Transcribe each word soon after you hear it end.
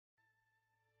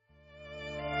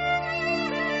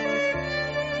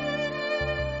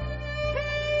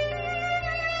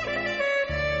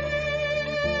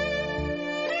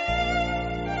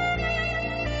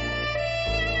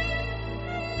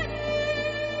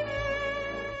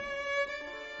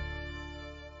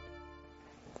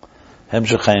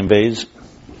Hemshech Chaim Beis,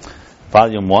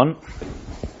 Volume 1,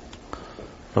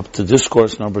 up to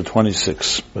Discourse number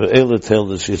 26, Ve'ele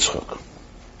Teildes Yitzchak.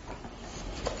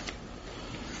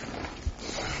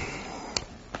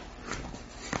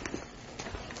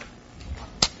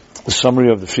 The summary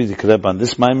of the Frierdiker Rebbe on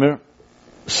this Maimer,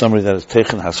 the summary that is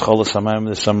taken, Hascholas HaMaimer,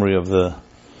 the summary of the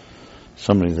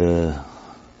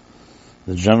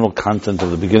general content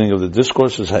of the beginning of the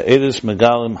discourse is Ha'eris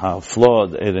Megalim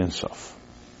Ha'flawed Ein Sof.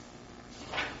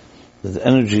 That the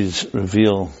energies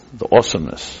reveal the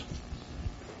awesomeness,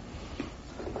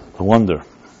 the wonder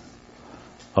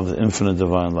of the infinite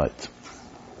divine light.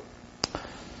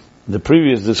 In the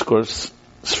previous discourse,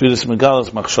 Spheris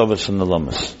Megalis Machshavas and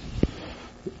Nelamis.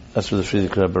 That's what the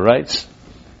Frierdiker Rebbe writes,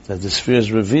 that the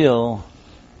spheres reveal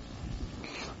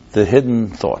the hidden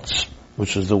thoughts,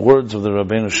 which is the words of the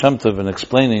Rabbeinu Shem Tov in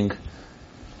explaining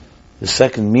the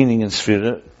second meaning in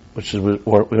Sphira, which is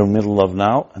what we're in the middle of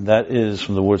now, and that is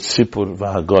from the word Sipur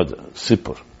V'Haggadah,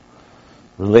 Sipur,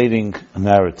 relating a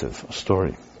narrative, a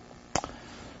story.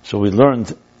 So we learned,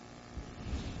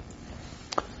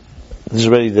 this is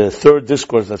already the third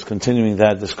discourse that's continuing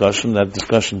that discussion. That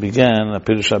discussion began at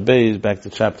Pirush HaBeis, back to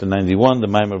chapter 91, the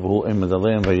Maimer V'hu Emad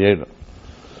Aleim Vayera.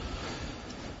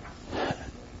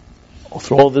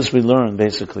 Through all this we learn,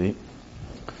 basically,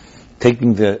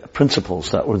 taking the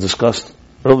principles that were discussed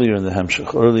earlier in the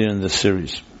Hemshech, earlier in the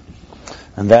series.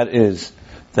 And that is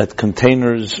that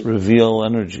containers reveal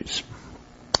energies,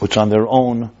 which on their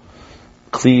own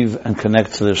cleave and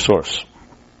connect to their source.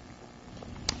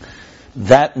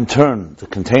 That in turn, the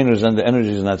containers and the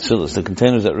energies in Atzilus, the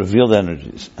containers that reveal the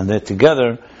energies, and they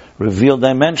together reveal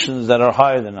dimensions that are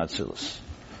higher than Atzilus.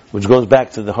 Which goes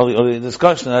back to the holy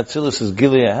discussion. Atzilus is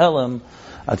Gilui Helam.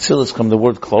 Atzilus come the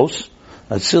word close.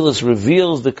 Atzilus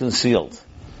reveals the concealed.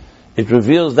 It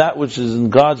reveals that which is in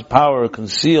God's power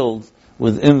concealed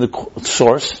within the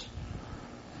source.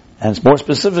 And more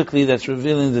specifically, that's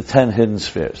revealing the 10 hidden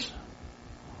spheres.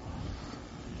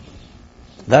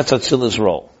 That's Atzilus'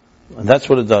 role. And that's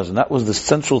what it does. And that was the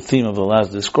central theme of the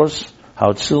last discourse,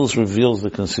 how Atzilus reveals the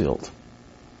concealed.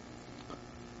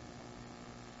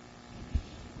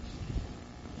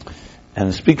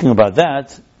 And speaking about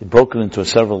that, it broke it into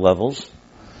several levels.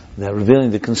 That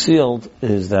revealing the concealed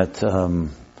is that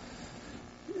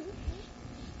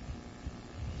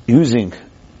using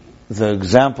the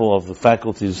example of the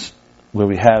faculties where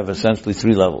we have essentially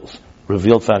three levels.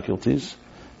 Revealed faculties,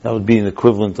 that would be an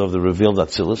equivalent of the revealed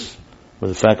Atzilus,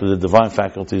 where the divine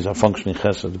faculties are functioning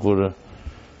Chesed, Gvura,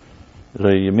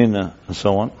 Rei Yemina, and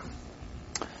so on.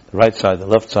 The right side, the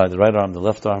left side, the right arm, the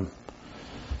left arm.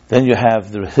 Then you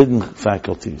have the hidden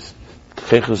faculties,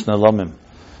 Chechus Nelamim,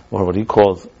 or what he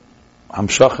called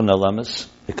Hamshach Nelamis,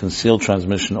 a concealed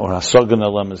transmission, or Hasaga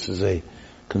Nelamis is a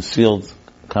concealed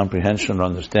comprehension or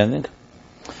understanding.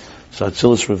 So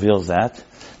Atzilus reveals that.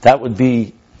 That would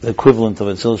be the equivalent of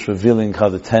Atzilus revealing how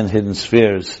the 10 hidden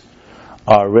spheres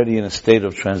are already in a state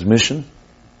of transmission.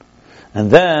 And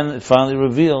then it finally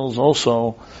reveals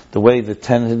also the way the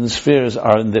 10 hidden spheres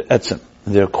are in their etzem,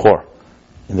 in their core.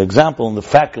 In the example, in the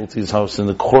faculties house, in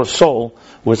the core soul,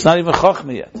 where it's not even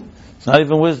chachma yet. It's not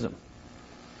even wisdom.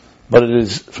 But it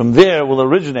is, from there will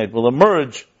originate, will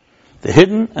emerge the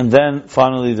hidden and then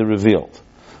finally the revealed.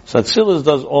 So Atzilus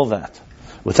does all that.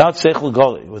 Without seichel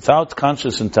gali, without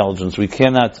conscious intelligence, we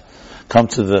cannot come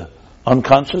to the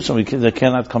unconscious and they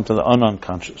cannot come to the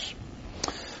unconscious.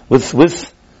 With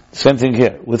same thing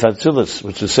here, with Atzilus,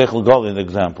 which is seichel gali in the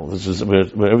example. This is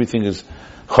where everything is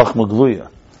chachma gluya.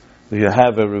 You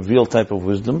have a revealed type of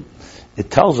wisdom. It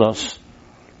tells us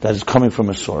that it's coming from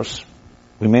a source.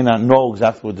 We may not know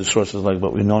exactly what the source is like,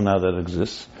 but we know now that it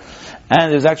exists.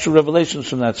 And there's actual revelations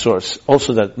from that source,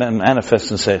 also that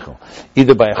manifests in Seichel.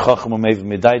 Either by a Chacham or maybe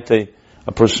Medaite,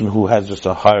 a person who has just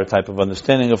a higher type of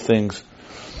understanding of things.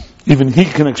 Even he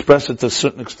can express it to a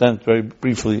certain extent, very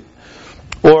briefly.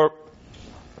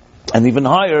 And even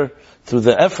higher, through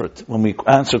the effort. When we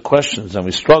answer questions and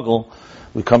we struggle,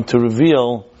 we come to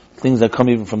reveal things that come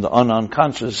even from the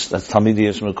unconscious, that's Talmidei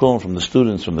Yeshiva Mekulim, from the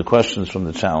students, from the questions, from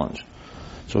the challenge.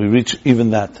 So we reach even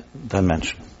that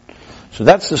dimension. So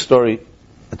that's the story.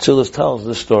 Atzilus tells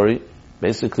this story,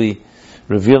 basically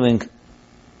revealing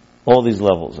all these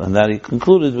levels. And that he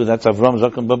concluded with, that's Avram,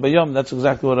 Zokan, Babayom, that's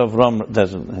exactly what Avram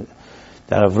does.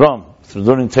 That Avram, through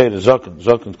learning Torah,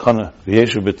 Zokan, Kana,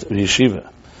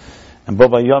 Yeshiva, and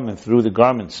Babayom, through the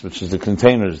garments, which is the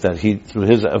containers that he, through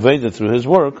his Aveda, through his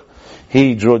work,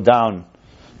 he drew down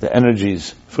the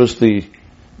energies, firstly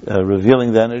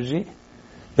revealing the energy,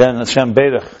 then Hashem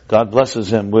Berech, God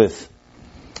blesses him with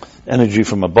energy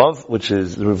from above, which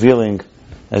is revealing,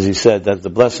 as he said, that the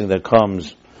blessing that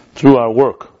comes through our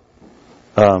work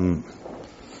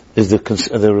is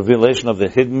the revelation of the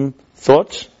hidden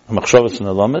thoughts, machshavos and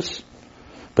alamis.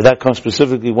 But that comes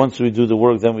specifically once we do the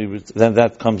work. Then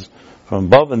that comes from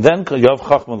above, and then you have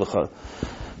chachma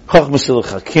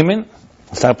l'chakimin,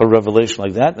 a type of revelation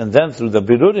like that, and then through the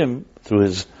birurim, through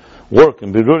his work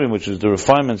in birurim, which is the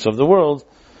refinements of the world,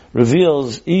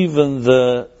 reveals even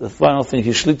the final thing.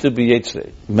 Hishlita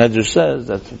b'yetzrei. Medrash says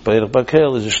that Perek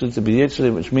Bakel is a shlita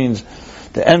b'yetzrei, which means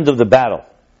the end of the battle,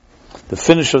 the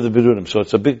finish of the birurim. So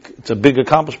it's a big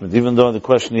accomplishment. Even though the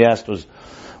question he asked was,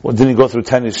 well, didn't he go through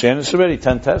 10 Yisraelis already,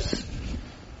 10 tests?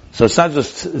 So it's not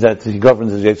just that he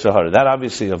governed his Yetzer Hara. That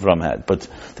obviously Avram had. But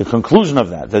the conclusion of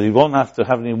that he won't have to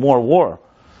have any more war,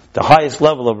 the highest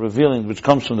level of revealing, which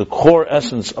comes from the core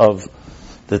essence of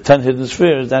the 10 hidden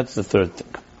spheres, that's the third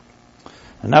thing.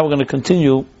 And now we're going to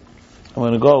continue. I'm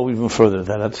going to go even further.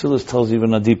 That Atzilus tells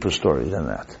even a deeper story than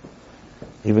that.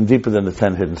 Even deeper than the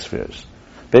 10 hidden spheres.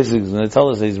 Basically, he's going to tell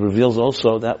us that he reveals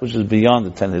also that which is beyond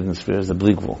the 10 hidden spheres, the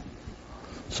Bligvul.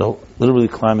 So, literally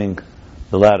climbing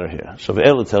the ladder here. So,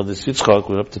 Ve'ela tell this Yitzchak,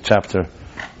 we're up to chapter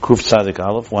Kuf Tzadik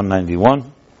Aleph,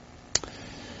 191.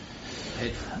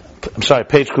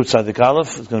 Page Kuf Tzadik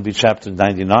Aleph, it's going to be chapter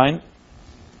 99.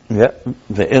 Yeah,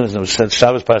 Ve'ela said,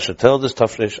 Shabbos Pasha, tell this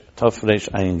Tafresh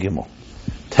Ayin Gimel.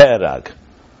 Terag.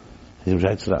 He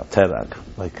writes it out, Terag.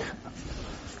 Like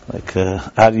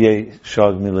Aryeh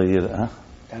Shog Milayir, huh?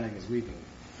 Terag is weaving.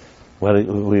 Well,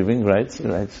 weaving, right,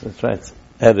 that's right.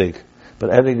 Erig. But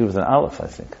Erig with an Aleph, I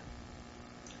think.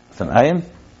 With an Ayin?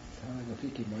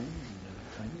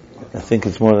 I think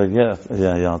it's more like,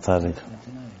 Tarik.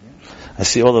 I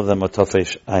see all of them are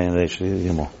Tafresh Ayin Reish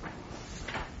Yimel.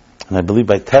 And I believe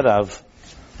by Terav,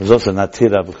 there's also not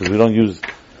Tirav, because we don't use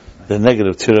the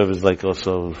negative. Tirav is like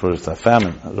also refers to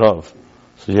famine, Rav.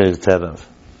 So here is Terav,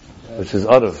 which is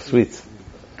Arav, sweet.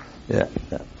 Yeah.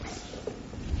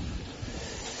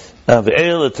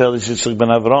 Ve'ela tel Yitzchak ben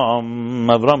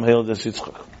Avram hailed as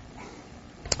Yitzchak.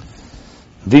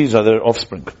 These are their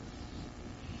offspring,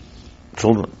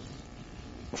 children,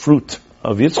 fruit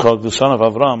of Yitzchak, the son of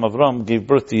Avram. Avram gave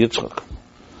birth to Yitzchak,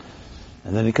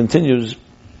 and then he continues.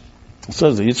 It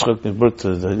says that Yitzchak gave birth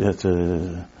to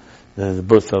the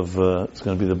birth of. It's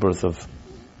going to be the birth of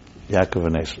Yaakov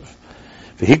and Esav.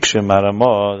 V'hikshem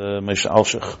Aramah Moshe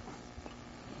Alshech.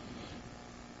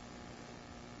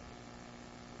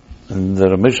 And the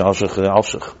Ramesh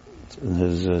Alshech in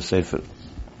his Sefer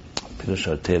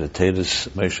Pirush Teres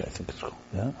Moshe, I think it's called.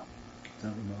 Yeah.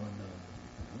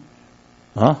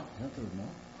 Huh?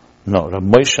 No,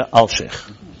 Ramesh Alshech.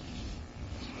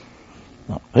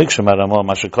 No. Hikshem Aramah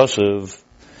Mashakosev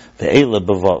Ve'ela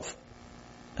B'vav.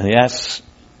 And he asks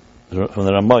from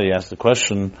the Ramah. He asks the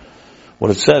question,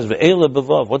 what it says Ve'ela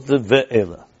B'vav. What's the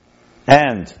Ve'ela?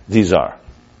 And these are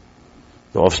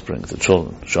the offspring, the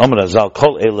children. Shomer Azal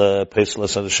Kol Eila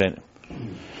Peislas Adashenim.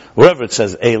 Wherever it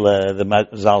says Eila, the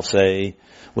Mazal say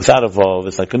without a vav,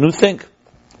 it's like a new thing.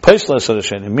 Peislas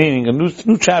Adashenim, meaning a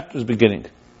new chapter is beginning.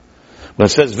 When it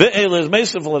says Ve'ela is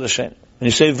Meisaf Adashenim, and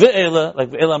you say Ve'ela like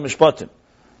Ve'ela Mishpatim,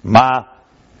 Ma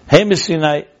Hey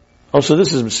Misinai. Also,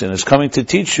 this is Misinai. It's coming to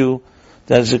teach you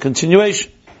that it's a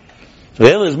continuation. So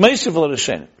Ve'ela is Meisaf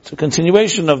Adashenim. It's a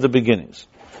continuation of the beginnings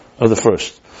of the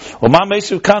first. So what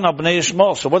does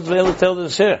Ve'ela tell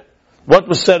us here? What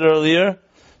was said earlier,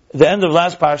 the end of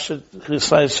last parsha,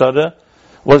 Chisai Sada,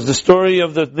 was the story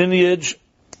of the lineage,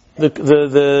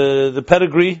 the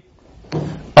pedigree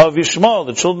of Yishmael,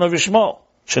 the children of Yishmael.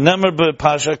 Shenemer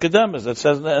b'Parsha Kedemes, that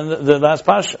says in the last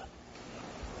parsha.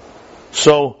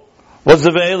 So, what's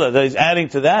the Ve'ela? That he's adding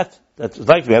to that. That's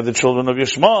like we have the children of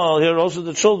Yishmael, here also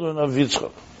the children of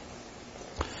Yitzchak.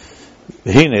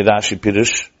 Hine Rashi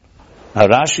Pirush. Now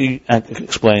Rashi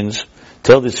explains,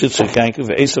 tell the Yitzchak Yaakov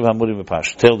Esav Hamurim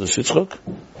B'Parsha. Tell the Yitzchak.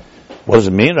 What does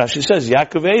it mean? Rashi says,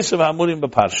 Yaakov Esav Hamurim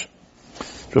B'Parsha.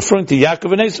 Referring to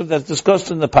Yaakov and Esav that's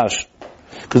discussed in the Parsha.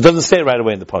 Because it doesn't say right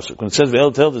away in the Pasuk. When it says,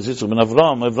 Ve'el tell the Yitzchak ben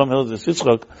Avram held the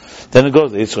Yitzchak, then it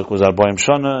goes, the Yitzchak was Arboim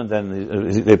Shana, and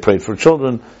then they prayed for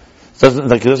children. It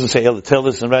doesn't say, tell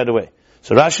this and right away.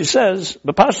 So Rashi says,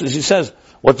 B'Parsha, he says,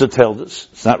 what's it tell this?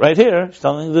 It's not right here. It's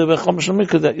telling the Chumash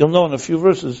HaMikra that you'll know in a few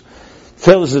verses.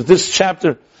 Tell us that this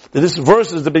chapter, that this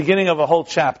verse is the beginning of a whole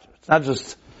chapter. It's not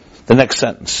just the next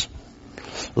sentence.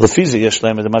 And according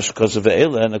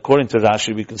to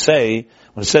Rashi, we can say,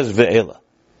 when it says Ve'ela,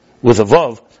 with a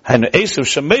Vav,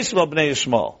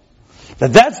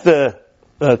 that that's the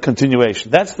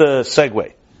continuation. That's the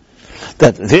segue.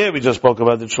 That here we just spoke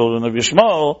about the children of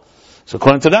Yishmael. So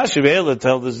according to Rashi, Ve'ela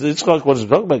tells us, Yitzchak, what is it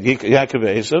talking about? Yaakov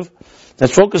and Esav.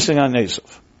 That's focusing on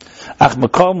Esav.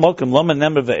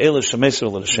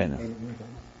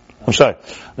 I'm sorry.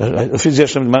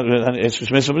 Achein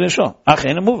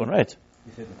moving, right?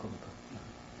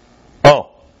 Oh.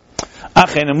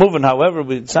 Achein moving,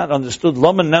 however, it's not understood.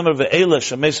 Loman nemer ve'ela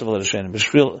shemesav l'Hashem.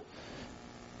 B'shvil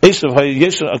Esav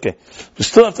hayeshav. Okay. We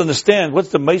still have to understand what's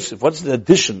the mesav, what's the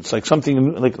addition. It's like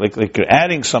something, like you're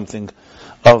adding something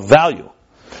of value.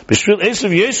 B'shvil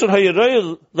Esav yeshav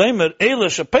hayerei lemer ela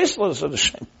shepeisel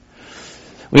l'Hashem.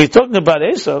 When you're talking about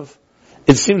Esav,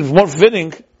 it seems more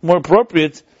fitting, more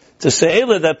appropriate to say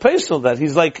Eila, that Pesel, that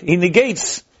he's like, he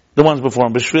negates the ones before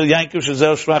him. B'shvil Yankov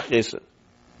Shazel Shvach Yesod.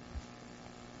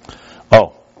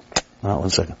 Oh. One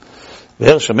second.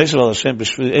 Ve'el Shamesh Al Hashem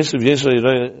B'shvil Esav Yesod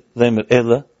Yiroi Lemer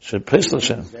Eila Shel Pesel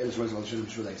Hashem.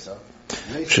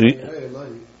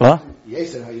 What?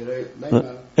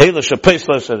 Eila Shel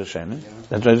Pesel Hashem.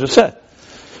 That's what I just said.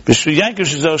 B'shvil Yankov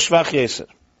Shazel Shvach Yesod.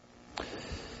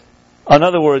 In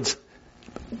other words,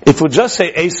 if we just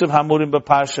say Esav Hamurim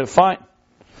B'Parsha, fine.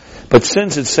 But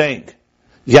since it's saying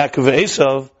Yaakov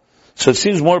Esav, so it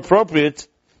seems more appropriate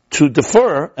to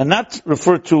defer and not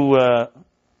refer to, I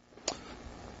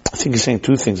think he's saying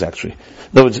two things actually.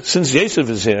 In other words, since Esav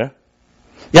is here,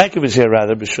 Yaakov is here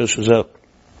rather, B'Shvil Shazel.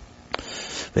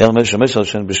 In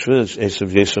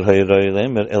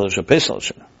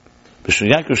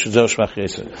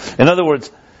other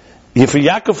words, if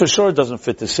Yaakov for sure doesn't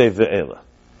fit to save the Elah,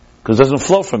 because it doesn't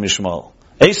flow from Yishmael.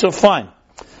 Esav, fine.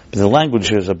 But the language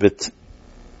here is a bit,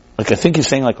 like I think he's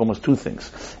saying like almost two things.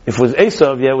 If it was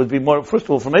Esav, it would be more, first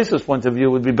of all, from Esav's point of view,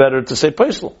 it would be better to say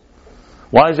Pesel.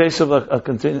 Why is Esav a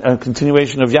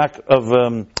continuation of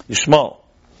Yishmael?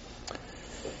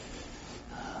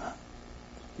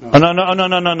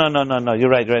 No, you're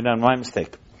right, no, my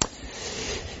mistake.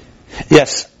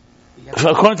 Yes. So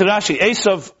according to Rashi,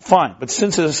 Esav, fine. But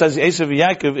since it says Esav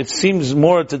Yaakov, it seems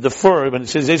more to defer when it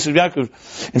says Esav Yaakov.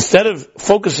 Instead of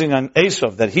focusing on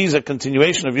Esav, that he's a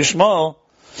continuation of Yishmael,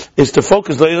 is to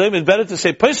focus, it's better to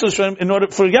say Pesel in order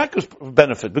for Yaakov's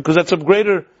benefit, because that's a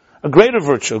greater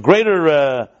virtue, a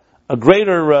greater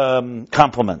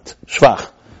compliment. Shvach.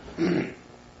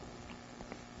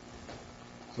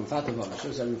 So we'll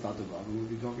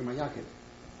be talking about Yaakov.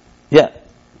 Yeah.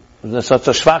 That's such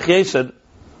a Shvach Yesed.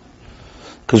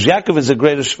 Because Yaakov is a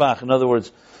greater shvach. In other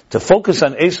words, to focus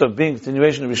on Esav being a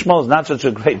continuation of Yishmael is not such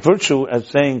a great virtue as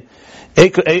saying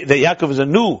that Yaakov is a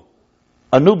new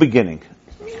beginning.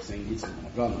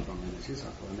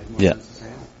 Yeah.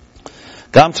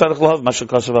 Gam tzarich lahav masha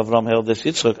kasav Avram held this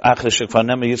Yitzchak achar shekvar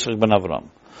nema Yitzchak ben Avram.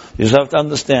 You just have to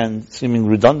understand, seeming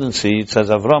redundancy, it says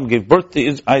Avram gave birth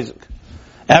to Isaac.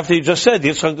 After he just said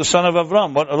Yitzchak the son of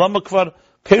Avram, what alama kvar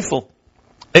kefil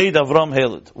eid Avram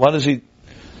held. Why does he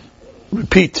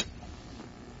repeat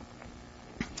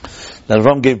that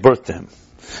Avram gave birth to him?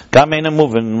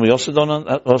 We also don't.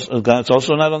 It's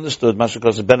also not understood.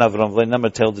 Mashakos ben Avram. They never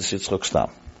tell this Yitzchak stam.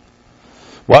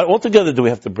 Why altogether do we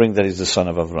have to bring that he's the son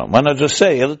of Avram? Why not just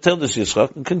say tell this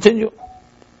Yitzchak and continue?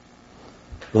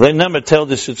 They never tell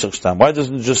this Yitzchak stam. Why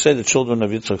doesn't it just say the children of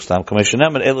Yitzchak stam?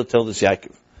 Ela tell this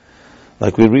Yaakov,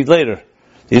 like we read later.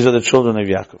 These are the children of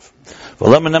Yaakov.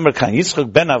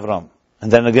 Yitzchak ben Avram. And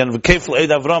then again, v'kefil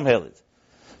eid Avram helid.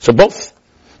 So both,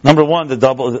 number one, the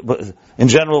double, in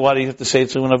general, why do you have to say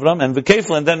it's when Avram? And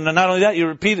v'kefil, and then not only that, you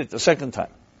repeat it the second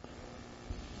time.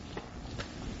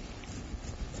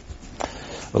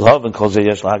 To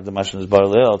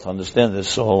understand this,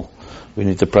 so we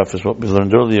need to preface what we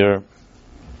learned earlier.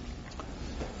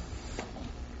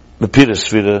 Mepira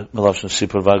Sfira, Melashon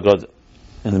Sipur V'Agod,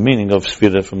 in the meaning of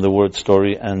Sfira from the word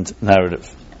story and narrative.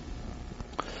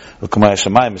 Like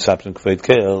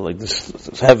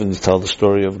this, heavens tell the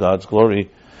story of God's glory,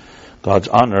 God's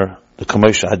honor. These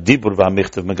are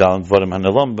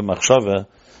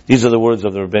the words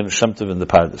of the Rebbeinu Shem Tov in the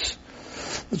Pardes.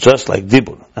 Just like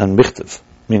Dibur and Michtav,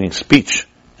 meaning speech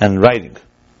and writing,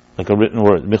 like a written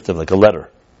word, Michtav, like a letter.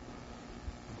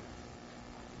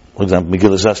 For example,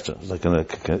 Megillah Esther, it's like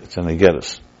it's an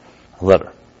Ageres, a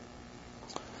letter.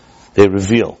 They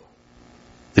reveal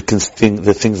the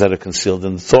things that are concealed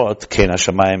in thought. Kein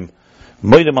Hashamayim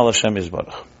moedem al Hashem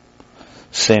yizbarach.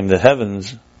 Saying the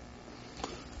heavens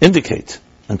indicate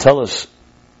and tell us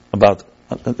about,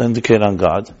 indicate on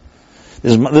God.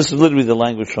 This is literally the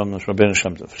language from Rabbeinu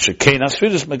Shem Tov. Shekein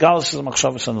asfiris megalas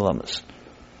machshavas and lamas.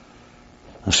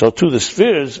 And so too, the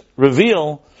spheres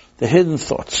reveal the hidden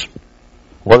thoughts.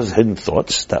 What is hidden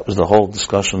thoughts? That was the whole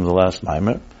discussion of the last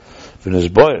Maimer. V'nez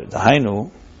boyer, the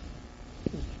Hainu,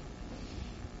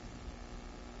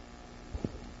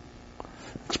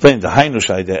 explained the Hainu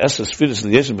Shaydeh, Esa Spheres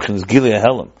L'Yeshem B'chinas Gilei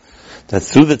Helam, that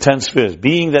through the 10 spheres,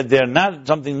 being that they're not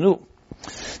something new,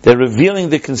 they're revealing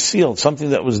the concealed, something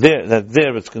that was there,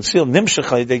 it's concealed,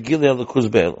 Nimshach L'Yedei Gilei L'Kuz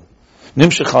Be'elam.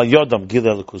 Nimshech al yodam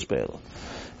gilei elokus be'ela.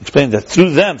 Explain that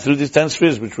through them, through these 10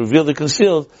 spheres which reveal the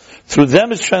concealed, through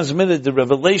them is transmitted the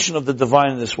revelation of the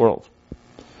divine in this world.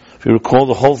 If you recall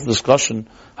the whole discussion,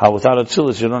 how without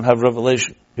Atzilus you don't have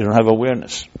revelation, you don't have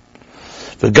awareness.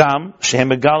 So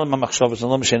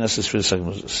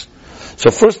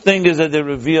first thing is that they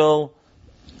reveal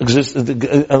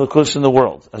Elokus in the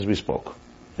world, as we spoke.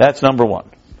 That's number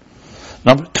one.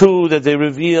 Number two, that they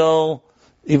reveal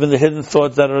even the hidden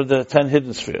thoughts that are the 10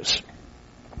 hidden spheres.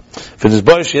 For this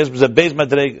boy, she has a base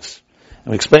madregas.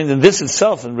 And we explained in this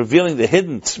itself, in revealing the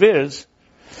hidden spheres,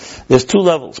 there's two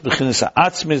levels. The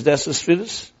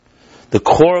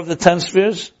core of the 10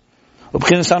 spheres,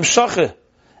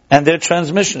 and their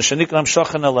transmission.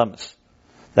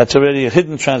 That's already a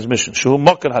hidden transmission.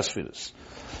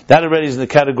 That already is in the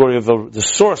category of the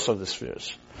source of the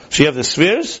spheres. So you have the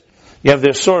spheres, you have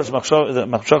their source, that's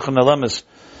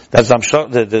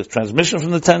the transmission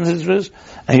from the 10 spheres,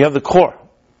 and you have the core.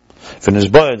 And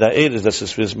it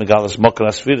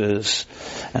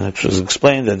was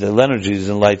explained that the energies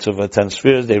and lights of 10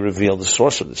 spheres, they reveal the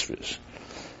source of the spheres.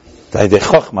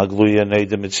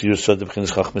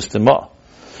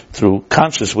 Through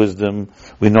conscious wisdom,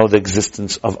 we know the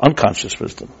existence of unconscious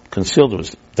wisdom, concealed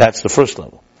wisdom. That's the first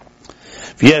level.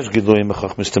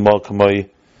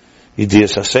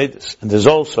 And there's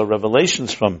also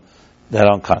revelations from that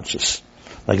unconscious,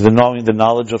 like the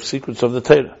knowledge of secrets of the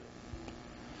Torah.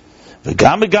 And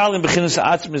that's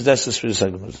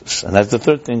the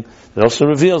third thing that also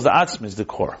reveals the Atzmi is the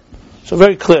core. So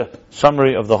very clear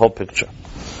summary of the whole picture.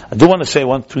 I do want to say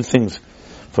two things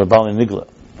for Bali Nigla.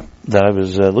 That I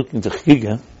was looking to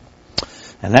Chagiga,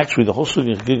 and actually the whole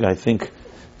Sugi Chagiga, I think,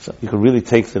 you could really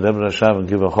take the Rebbe Rashav and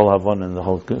give a whole Havon in the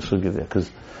whole Sugi there. Because,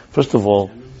 first of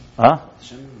all,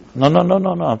 No,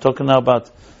 I'm talking now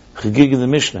about Chagiga the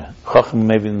Mishnah, Chacham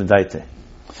maybe in the Daite.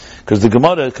 Because the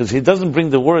Gemara, because he doesn't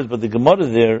bring the words, but the Gemara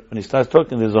there, when he starts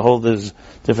talking, there's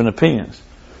different opinions.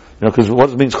 Because what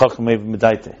means Chacham maybe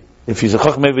Medaite? If he's a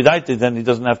Chacham maybe Medaite, then he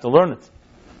doesn't have to learn it.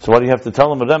 So why do you have to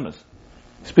tell him a Remes?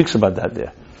 He speaks about that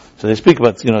there. So they speak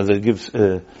about, they give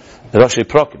the Roshei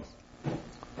Prokim.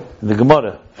 In the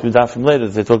Gemara, a few dafim later,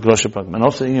 they talk Roshei Prokim. And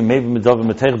also, maybe Medavar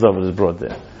Metech Davar is brought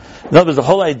there. In other words, the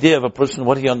whole idea of a person,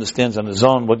 what he understands on his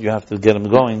own, what you have to get him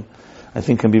going, I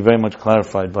think can be very much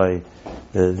clarified by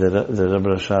the Rebbe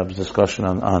Rashab's discussion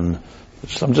on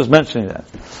I'm just mentioning that.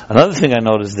 Another thing I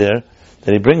noticed there,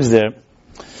 that he brings there,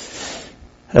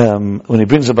 when he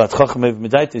brings about Chacham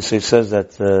Medaite, so he says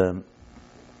that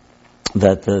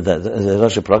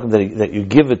Roshei Prokim, that you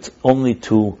give it only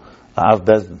to Av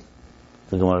Bezdin,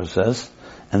 the Gemara says.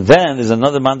 And then there's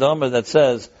another Manda Omer that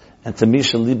says, and to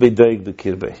Misha Libe Doeg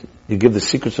Bekirbe. You give the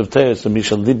secrets of Torah to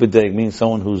Misha Libe Doeg, means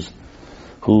someone who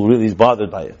really is bothered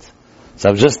by it. So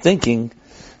I was just thinking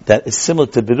that it's similar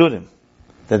to Birudim,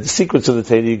 that the secrets of the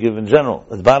Torah you give in general.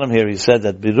 At the bottom here he said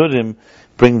that Birudim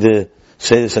bring the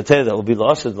Seder Sateh that will be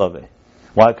La'ased Lave.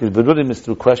 Why? Because Birudim is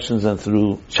through questions and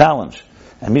through challenge.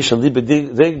 And Misha Libe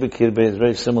Doeg Bekirbe is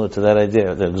very similar to that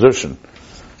idea, the exertion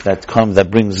that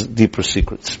brings deeper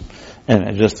secrets.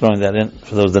 Anyway, just throwing that in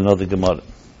for those that know the Gemara.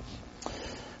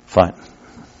 Fine. I thought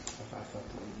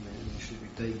that maybe should be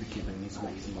Doeg Bekirbe means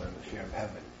more of a fear of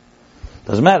heaven.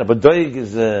 Doesn't matter, but Doeg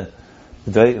is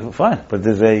fine, but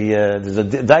there's a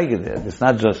Daiga there. It's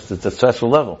not just, it's a special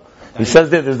level. He says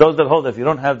there's those that hold that if you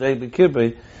don't have Doeg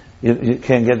Bekirbe, you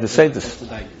can't get the Seitus. The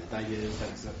Daiga is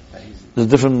that he's... There's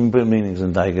different meanings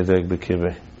in Daiga, Doeg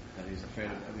Bekirbe. That he's afraid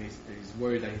of, he's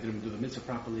worried that he didn't do the mitzvah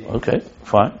properly. Okay,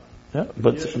 fine. Yeah,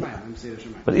 but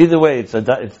either way, it's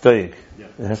Doeg. Yeah.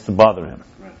 It has to bother him.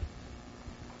 Right.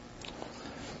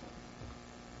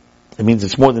 It means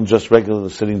it's more than just regular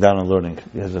sitting down and learning.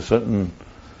 He has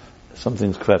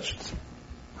something's kvetched.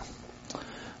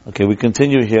 Okay, we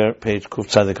continue here, page Kuf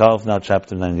Tzadik Aleph, now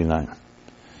chapter 99.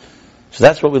 So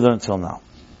that's what we learned till now.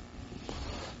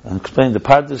 And explain the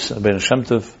Pardes, Rabbeinu Shem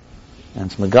Tov,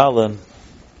 and Megala,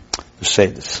 the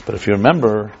Seides. But if you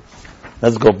remember,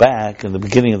 let's go back in the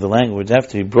beginning of the language,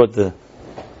 after he brought the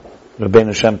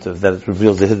Rabbeinu Shem Tov, that it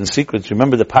reveals the hidden secrets.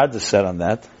 Remember the Pardes said on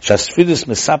that, Shasfiris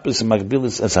Mesapis and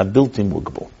Magbilis as Habilti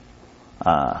Mugbal.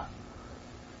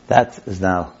 That is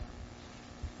now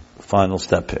the final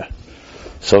step here.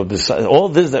 So all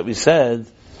this that we said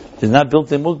is not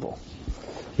built in Mugbal.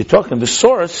 You're talking the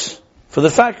source for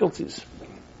the faculties,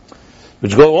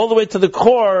 which go all the way to the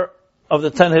core of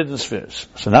the 10 hidden spheres.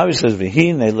 So now he says,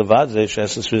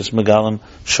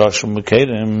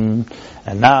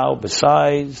 and now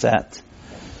besides that,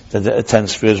 the 10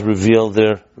 spheres reveal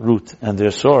their root and their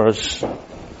source.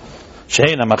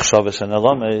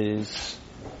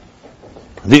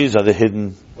 These are the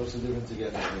hidden. What's the difference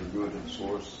again between root and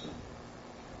source?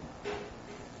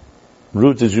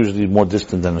 Root is usually more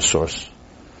distant than a source.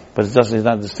 But he's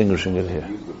not distinguishing it here.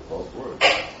 Use both words.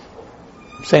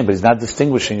 I'm saying, but he's not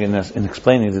distinguishing in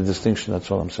explaining the distinction, that's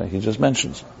all I'm saying. He just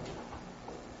mentions.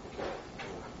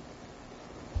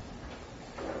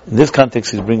 In this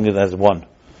context, he's bringing it as one.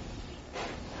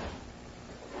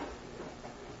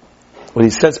 What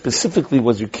he said specifically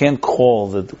was you can't call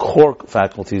the core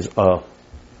faculties a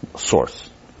source.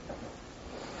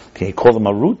 Can you call them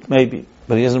a root? Maybe.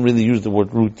 But he hasn't really used the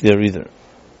word root there either.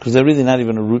 Because they're really not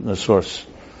even a root and a source.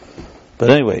 But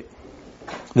anyway,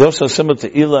 they're also similar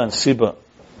to Ila and Siba.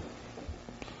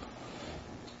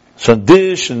 So in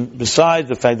addition, besides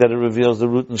the fact that it reveals the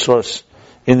root and source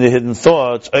in the hidden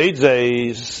thoughts,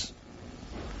 additionally,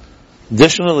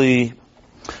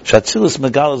 Shatzilus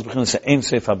Megalas B'chinas Ein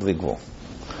Seif HaBligvul.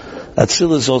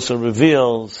 Atzilus also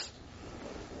reveals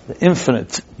the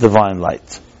infinite divine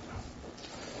light.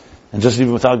 And just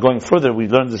even without going further, we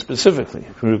learned this specifically.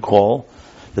 If you recall,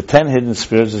 the 10 hidden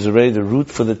spheres is already the root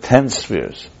for the 10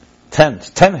 spheres. 10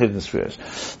 hidden spheres.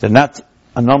 They're not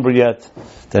a number yet.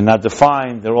 They're not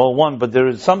defined. They're all one. But there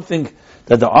is something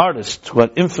that the artist, who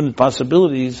had infinite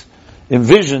possibilities,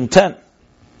 envisioned 10.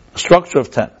 A structure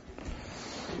of 10.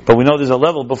 But we know there's a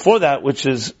level before that, which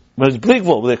is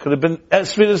Bligvul. There could have been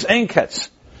spheres Einketz.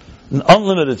 An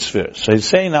unlimited spheres. So he's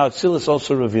saying now Atzilus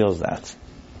also reveals that.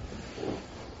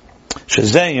 This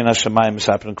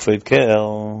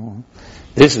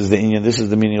is the inyan, this is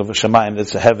the meaning of Hashemayim.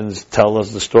 That's the heavens tell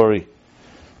us the story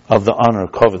of the honor,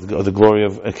 kavod, of the glory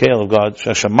of Kel, of God.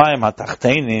 Hashemayim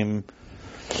hatachteinim,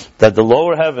 that the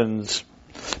lower heavens,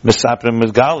 misaprim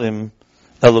megalim,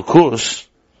 elokus,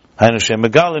 hainashem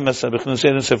megalim,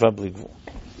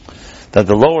 that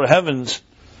the lower heavens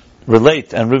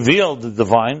relate and reveal the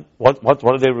divine. What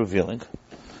are they revealing?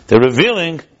 They're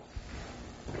revealing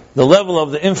the level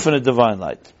of the infinite divine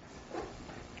light.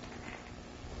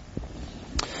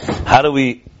 How do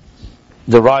we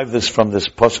derive this from this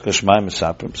Pasuk Shemaim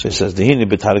Mesaprim? So he says, Dehini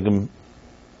b'targum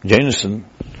Jenison,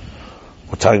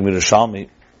 or Targum Yerushalmi,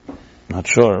 not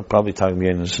sure, probably Targum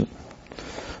Jenison.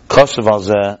 Kosev al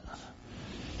zeh,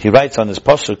 he writes on this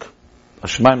Pasuk,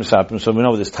 Shemaim Mesaprim, so we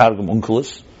know there's Targum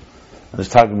Onkelos, and there's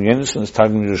Targum Jenison, and there's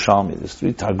Targum Yerushalmi. There's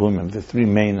 3 Targumim, the 3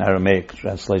 main Aramaic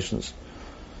translations.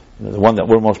 The one that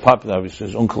we're most popular, obviously,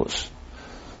 is Onkelos.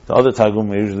 The other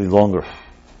Targum are usually longer.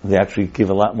 They actually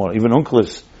give a lot more. Even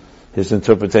Onkelos, his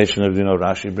interpretation of,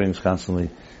 Rashi brings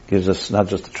constantly, gives us not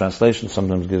just a translation,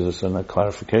 sometimes gives us a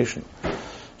clarification.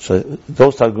 So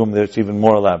those Targum there, it's even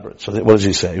more elaborate. So what does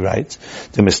he say, right?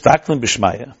 The mistaklim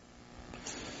b'shmaya,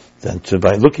 then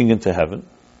by looking into heaven.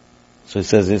 So it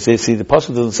says, see, the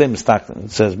Pasuk doesn't say mistaklim,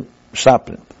 it says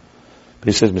shaprim. But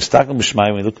he says mistaklim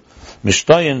b'shmaya, when you look,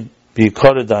 mishtoyin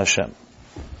b'yikored Hashem.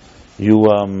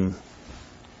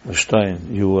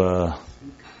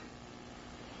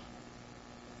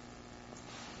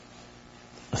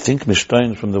 I think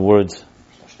Mishtoyin from the word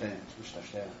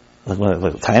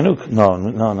like Tainuk? No,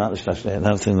 not Mishtashdein.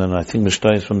 No. I think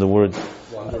Mishtoyin is from the word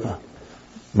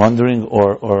wandering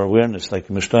or awareness. Like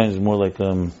Mishtoyin is more like This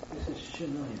is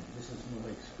Shinayim. This is more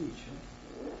like speech.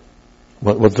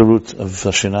 What's the root of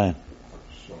Shinayim?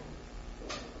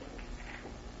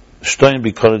 Mishtoyin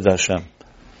b'kored Hashem.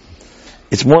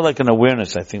 It's more like an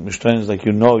awareness, I think. Mishtoyin is like,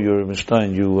 you're a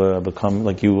Mishtoyin, you become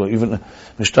like even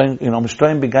Mishtoyin,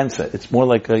 Mishtoyin beganza. It's more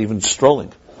like even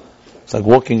strolling. It's like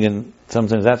walking in,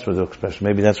 sometimes that's what the expression,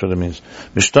 maybe that's what it means.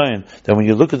 Mishtoyin, that when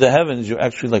you look at the heavens, you're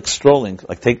actually like strolling,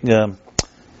 like taking,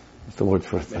 what's the word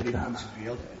for it? Like,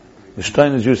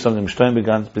 Mishtoyin is used something, Mishtoyin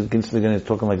begins to begin, it's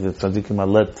talking like the tzaddikim are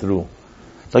led through.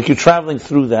 It's like you're traveling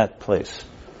through that place.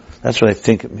 That's what I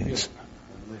think it means.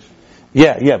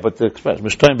 Yeah, but the expression,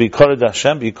 Mishtoyin b'yikored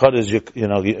Hashem, b'yikored is,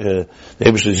 the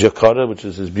Eibush is Yikara, which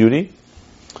is his beauty,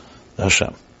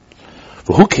 Hashem.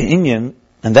 V'hu ke'inyan,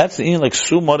 and that's the inyan like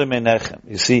Su Moreh Meinechem.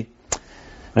 You see,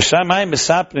 Meshamayim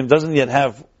Mesaprim doesn't yet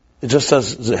have, it just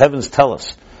says, the heavens tell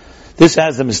us. This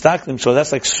has the Mistaklim, so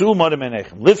that's like Su Moreh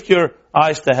Meinechem. Lift your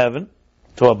eyes to heaven,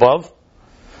 to above.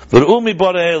 V'ru'u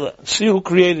miborei Eila, see who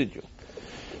created you.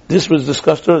 This was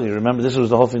discussed earlier. Remember, this was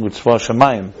the whole thing with Sfar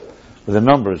Shamayim, with the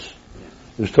numbers.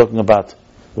 He was talking about,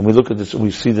 when we look at this,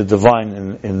 we see the divine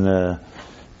in the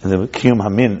Kiyum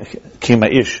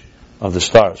Ha'ish of the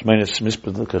stars.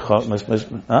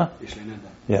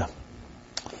 Yeah.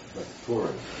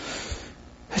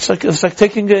 It's like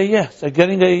taking it's like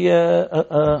getting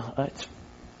a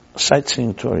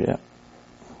sightseeing tour, yeah.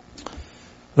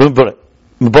 Like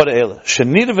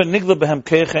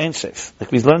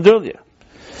we learned earlier.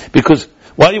 Because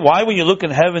why when you look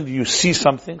in heaven do you see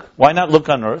something? Why not look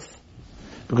on earth?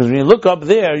 Because when you look up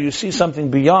there, you see something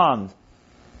beyond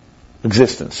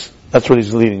existence. That's what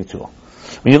he's leading to.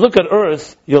 When you look at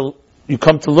Earth, you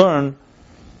come to learn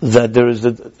that there is,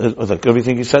 like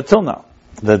everything he said till now,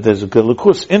 that there's a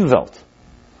Gelikus invelt.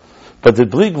 But the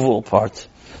Bligvul part,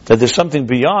 that there's something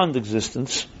beyond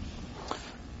existence,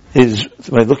 is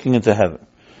by looking into heaven.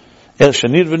 Because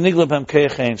when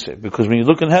you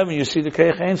look in heaven, you see the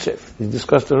Keich Ein Sof. We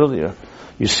discussed it earlier.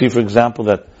 You see, for example,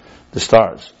 that the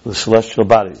stars, the celestial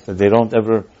bodies, that they don't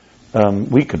ever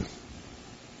weaken.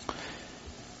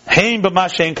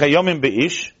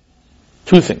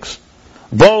 Two things.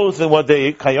 Both in what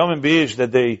they kayomim beish,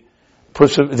 that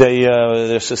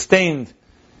they're sustained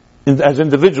as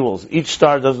individuals. Each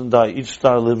star doesn't die. Each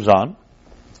star lives on.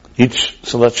 Each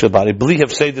celestial body. Bli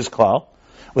have said this klal,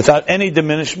 without any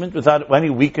diminishment, without any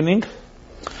weakening.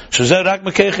 This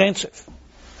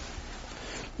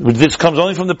comes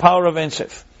only from the power of Ein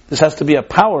Sof. This has to be a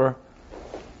power.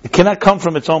 It cannot come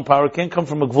from its own power. It can't come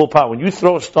from a gvul power. When you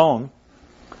throw a stone,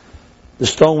 the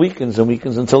stone weakens and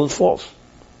weakens until it falls.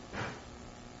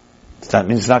 That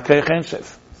means it's not Keich Ein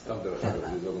Sof.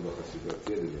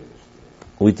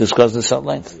 We discussed this at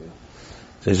length.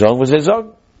 Zezog was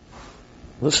Zezog.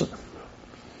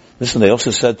 Listen, they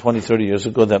also said 20, 30 years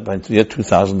ago that by the year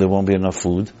 2000 there won't be enough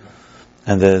food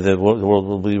and the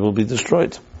world will be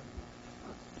destroyed.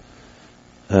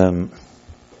 I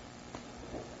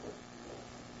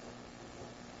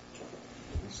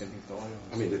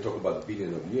mean, they talk about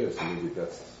billion of years, and maybe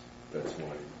that's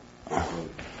why.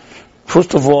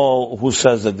 First of all, who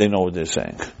says that they know what they're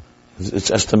saying?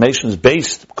 It's estimations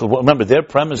based, because remember, their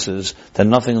premise is that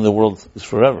nothing in the world is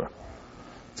forever.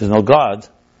 There's no God,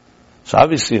 so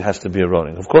obviously it has to be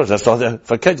eroding. Of course, that's all.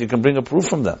 Faket, you can bring a proof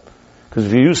from them. Because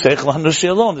if you use Seichel HaNashi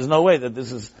alone, there's no way that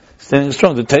this is standing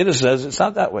strong. The Torah says it's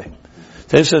not that way. The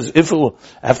Torah says if it will,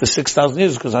 after 6,000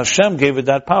 years, because Hashem gave it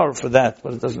that power for that,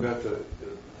 but it doesn't.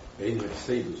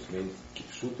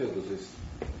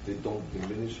 They don't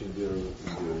diminish in their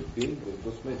being,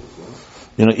 those methods, yeah?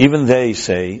 You know, even they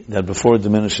say that before it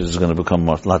diminishes, it's going to become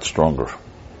a lot stronger.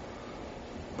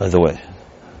 By the way.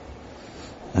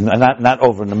 And not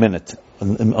over in a minute,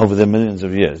 over the millions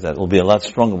of years. That will be a lot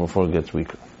stronger before it gets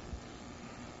weaker.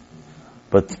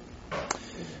 But,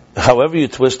 however you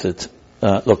twist it,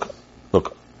 look.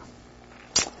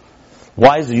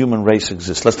 Why does the human race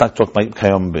exist? Let's not talk about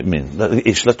Kayom B'min.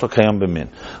 Let's talk Kayom B'min.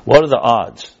 What are the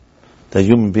odds that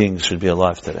human beings should be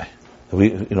alive today?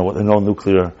 No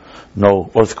nuclear, no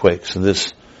earthquakes, and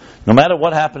this. No matter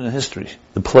what happened in history,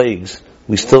 the plagues,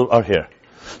 we still are here.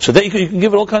 So that you can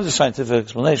give it all kinds of scientific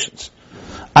explanations.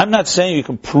 I'm not saying you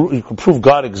can prove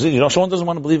God exists. Someone doesn't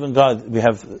want to believe in God. We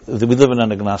live in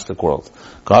an agnostic world.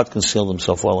 God concealed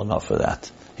himself well enough for that.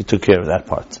 He took care of that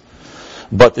part.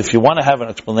 But if you want to have an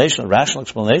explanation, a rational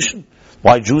explanation,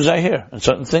 why Jews are here and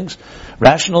certain things,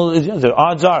 the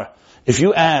odds are, if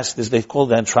you ask, they call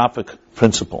the entropic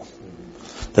principle,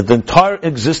 that the entire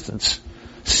existence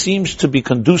seems to be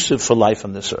conducive for life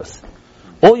on this earth.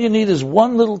 All you need is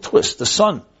one little twist, the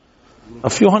sun, a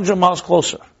few hundred miles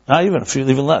closer, not even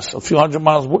even less, a few hundred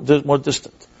miles more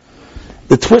distant.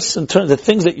 The twists and turns, the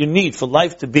things that you need for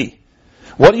life to be.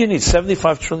 What do you need?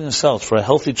 75 trillion cells for a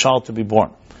healthy child to be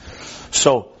born.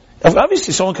 So,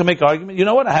 obviously someone can make an argument, you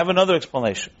know what, I have another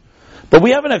explanation. But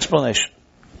we have an explanation.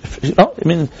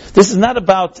 This is not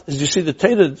about, as you see, the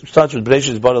Torah starts with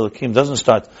Bereshit Bara Elokim, doesn't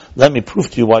start, let me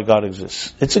prove to you why God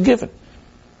exists. It's a given.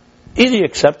 Either you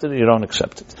accept it or you don't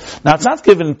accept it. Now, it's not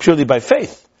given purely by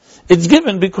faith. It's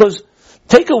given because,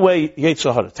 take away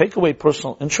Yetzer Hara, take away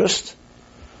personal interest,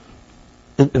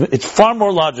 it's far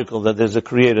more logical that there's a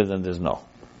creator than there's no.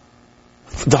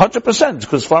 100%,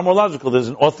 because it's far more logical there's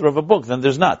an author of a book than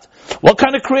there's not. What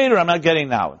kind of creator I'm not getting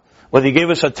now? Whether he gave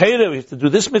us a Torah, we have to do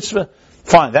this mitzvah,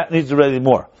 fine, that needs already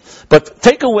more. But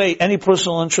take away any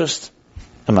personal interest,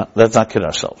 let's not kid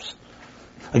ourselves.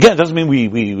 Again, it doesn't mean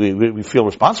we feel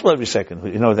responsible every second,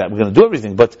 that we're going to do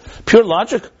everything, but pure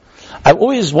logic. I've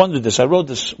always wondered this. I wrote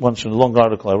this once in a long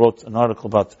article. I wrote an article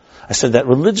I said that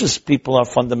religious people are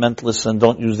fundamentalists and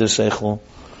don't use their seichel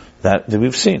that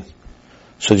we've seen.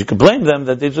 So you can blame them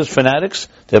that they're just fanatics,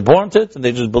 they're born to it, and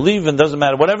they just believe, and it doesn't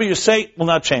matter. Whatever you say will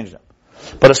not change them.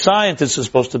 But a scientist is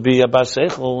supposed to be a bas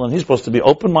seichel, and he's supposed to be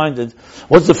open-minded.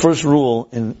 What's the first rule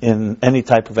in any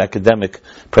type of academic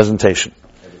presentation?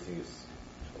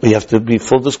 You have to be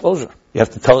full disclosure. You have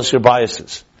to tell us your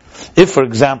biases. If, for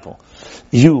example,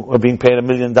 you are being paid $1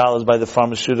 million by the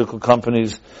pharmaceutical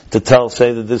companies to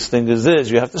say that this thing is this,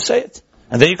 you have to say it.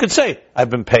 And then you could say, I've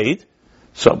been paid,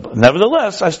 so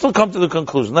nevertheless, I still come to the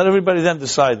conclusion. Let everybody then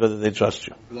decide whether they trust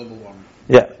you. Global warming.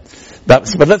 Yeah.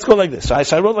 But let's go like this. So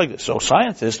I wrote like this. So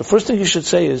scientists, the first thing you should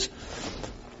say is,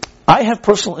 I have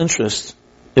personal interest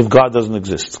if God doesn't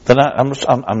exist. Then I'm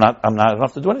not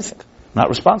enough to do anything. I'm not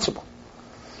responsible.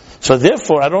 So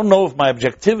therefore, I don't know if my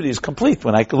objectivity is complete.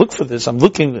 When I look for this, I'm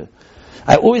looking,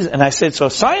 I said, so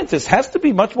a scientist has to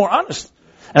be much more honest.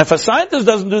 And if a scientist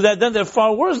doesn't do that, then they're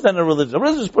far worse than a religious. A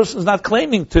religious person is not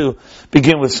claiming to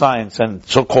begin with science and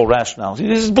so-called rationality.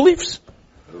 It's his beliefs.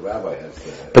 The rabbi has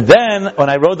to. But then, when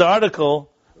I wrote the article,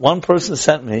 one person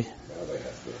sent me,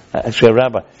 actually a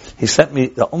rabbi, he sent me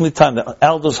the only time that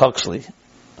Aldous Huxley,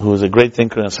 who was a great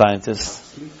thinker and scientist,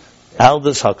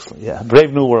 Aldous Huxley, yeah,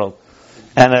 Brave New World,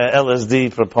 and a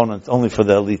LSD proponent only for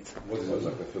the elite. What is it,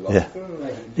 like a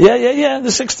philosopher? Yeah, in the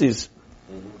 60s.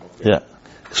 Yeah.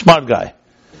 Smart guy.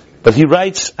 But he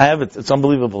writes, I have it, it's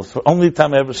unbelievable. It's the only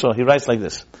time I ever saw, he writes like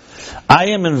this. I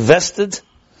am invested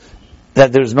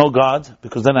that there is no God,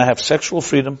 because then I have sexual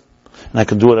freedom, and I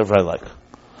can do whatever I like.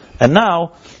 And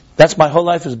now, that's my whole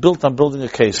life is built on building a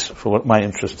case for what my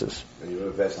interest is. And you're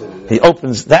invested in it. He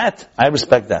opens that, I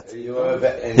respect that.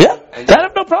 That I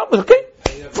have no problem with, okay?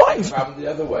 Fine. Problem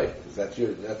the other way.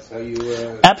 That's how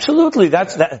you. Absolutely,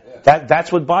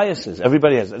 that's what bias is.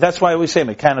 Everybody has. That's why I always say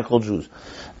mechanical Jews.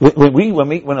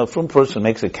 When a frum person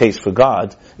makes a case for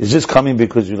God, is this coming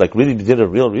because you really did a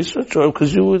real research, or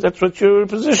because that's what your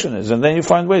position is, and then you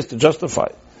find ways to justify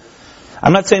it?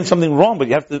 I'm not saying something wrong, but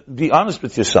you have to be honest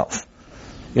with yourself.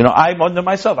 I'm under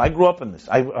myself. I grew up in this.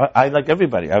 I like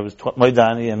everybody. I was taught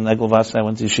Moedani and Egelvas. I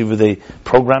went to yeshiva. They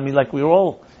programmed me like we were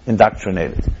all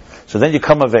indoctrinated. So then you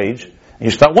come of age, and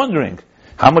you start wondering,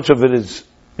 how much of it is,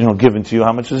 given to you,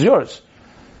 how much is yours?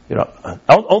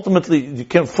 Ultimately, you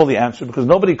can't fully answer because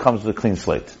nobody comes with a clean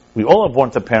slate. We all are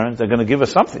born to parents that are going to give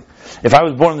us something. If I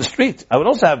was born in the street, I would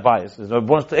also have biases. If I was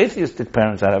born to atheistic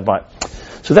parents, I'd have bias.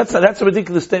 So that's a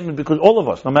ridiculous statement because all of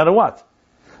us, no matter what.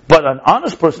 But an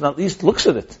honest person at least looks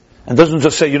at it and doesn't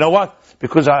just say, you know what,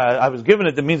 because I was given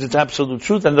it, that means it's absolute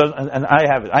truth and I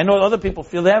have it. I know other people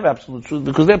feel they have absolute truth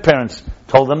because their parents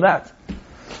told them that.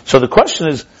 So the question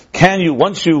is,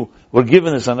 once you were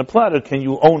given this on a platter, can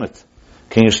you own it?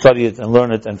 Can you study it and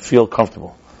learn it and feel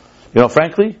comfortable?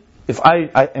 Frankly, if I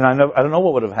don't know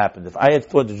what would have happened. If I had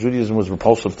thought that Judaism was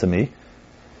repulsive to me,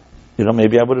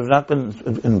 maybe I would have not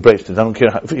been embraced it. I don't care,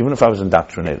 even if I was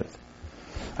indoctrinated.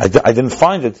 I didn't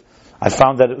find it. I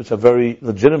found that it was a very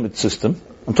legitimate system.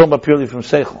 I'm talking about purely from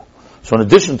Seichel. So in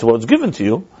addition to what's given to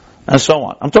you, and so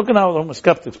on. I'm talking now from a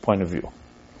skeptic's point of view.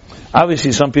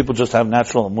 Obviously, some people just have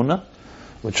natural emunah,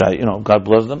 which God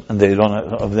bless them, and they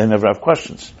never have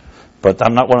questions. But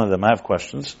I'm not one of them. I have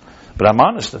questions, but I'm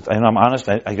honest. I'm honest.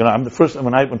 I'm the first.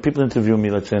 When people interview me,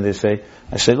 let's say, and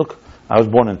I say, look, I was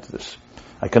born into this.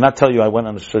 I cannot tell you I went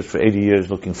on a search for 80 years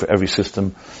looking for every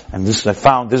system, and I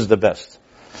found this is the best.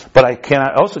 But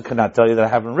I also cannot tell you that I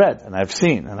haven't read, and I've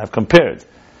seen, and I've compared.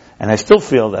 And I still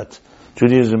feel that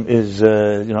Judaism is,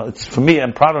 it's, for me,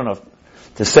 I'm proud enough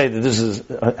to say that this is,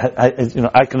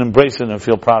 I can embrace it and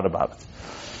feel proud about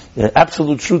it.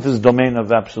 Absolute truth is the domain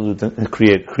of absolute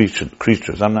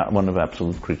creatures. I'm not one of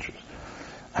absolute creatures.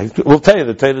 I will tell you,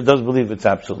 the Torah does believe it's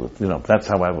absolute. That's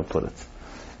how I would put it.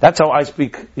 That's how I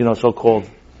speak, so-called.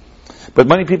 But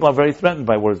many people are very threatened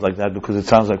by words like that because it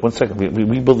sounds like, one second,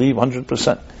 we believe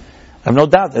 100%. I have no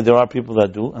doubt that there are people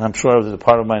that do, and I'm sure that a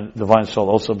part of my divine soul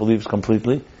also believes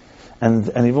completely. And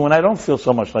even when I don't feel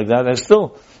so much like that, I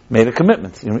still made a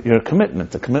commitment. You're a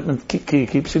commitment. The commitment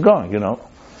keeps you going,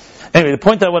 Anyway, the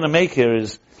point I want to make here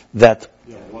is that,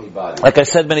 like I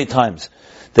said many times,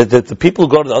 that the people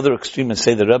who go to the other extreme and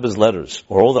say the Rebbe's letters,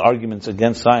 or all the arguments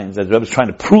against science, that the Rebbe's trying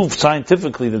to prove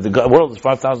scientifically that the world is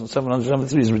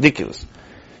 5,773 is ridiculous.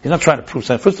 He's not trying to prove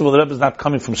science. First of all, the Rebbe is not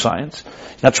coming from science.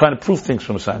 He's not trying to prove things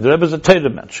from science. The Rebbe is a Torah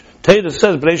mensch. Torah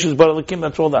says, Bereshis bara Elokim,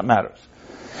 that's all that matters.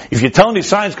 If you're telling me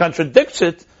science contradicts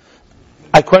it,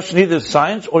 I question either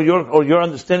science or your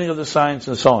understanding of the science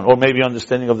and so on, or maybe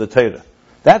understanding of the Torah.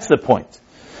 That's the point.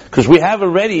 Because we have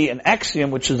already an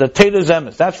axiom which is that Torah is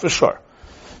emes, that's for sure.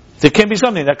 There can be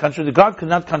something that God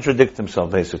cannot contradict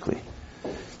himself, basically.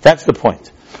 That's the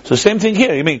point. So same thing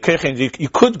here. You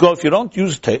could go, if you don't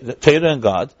use Torah and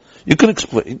God, you can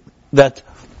explain that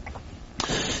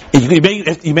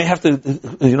you may have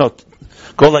to,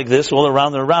 go like this all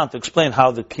around and around to explain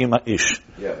how the Kima Ish,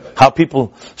 how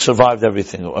people survived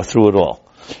everything or through it all.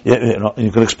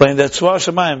 You can explain that Tzvar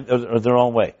Shemayim are their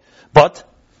own way. But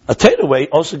a Torah way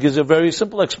also gives a very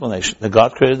simple explanation that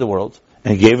God created the world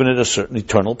and gave it a certain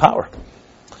eternal power.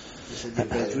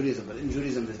 That's Judaism, but in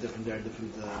Judaism there are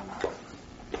different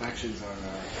factions or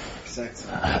sects.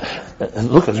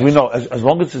 Look, as we know, as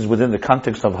long as it's within the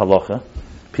context of halacha,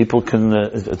 People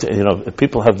can,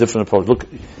 people have different approaches. Look,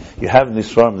 you have in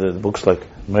this form the books like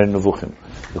Mer Nevuchim,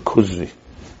 the Kuzri,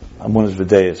 Amunas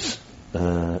V'Deis,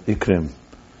 Ikrim,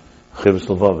 Chivas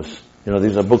Levavis.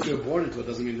 These are books. If you're born into it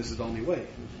doesn't mean this is the only way.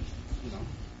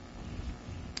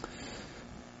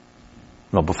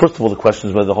 No, but first of all, the question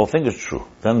is whether the whole thing is true.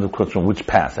 Then the question, which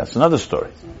path? That's another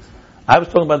story. I was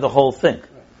talking about the whole thing.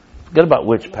 Forget about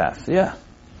which path. Yeah.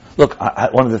 Look,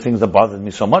 one of the things that bothered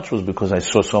me so much was because I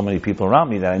saw so many people around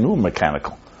me that I knew were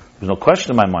mechanical. There's no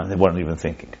question in my mind. They weren't even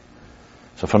thinking.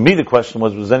 So for me, the question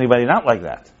was anybody not like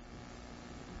that?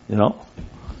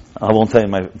 I won't tell you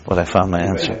what I found my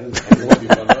answer.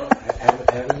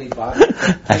 Heavenly body.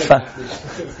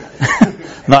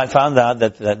 I found out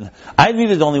that I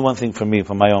needed only one thing for me,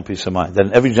 for my own peace of mind. That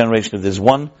in every generation, if there's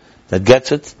one that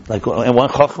gets it, like one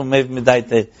chacham mev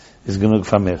medaite is genug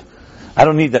famir. I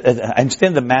don't need that. I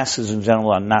understand the masses in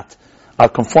general are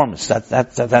conformists.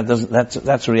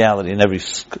 That's reality in every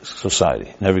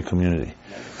society, in every community.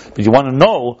 But you want to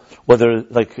know whether,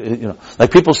 like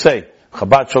people say,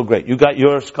 Chabad so great. You got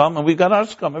your scum and we got our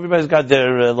scum. Everybody's got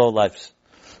their low lives.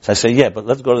 So I say, yeah, but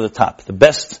let's go to the top. The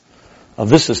best of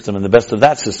this system and the best of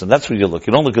that system. That's where you look.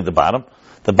 You don't look at the bottom.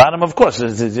 The bottom, of course,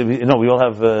 we all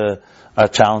have our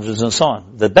challenges and so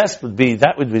on. The best would be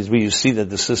where you see that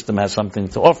the system has something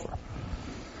to offer.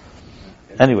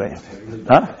 Anyway,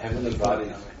 Heavenly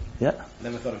bodies. Yeah.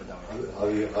 Never thought of it that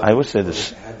way. I would say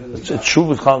this. It's true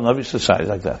with Chal in every society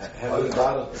like that.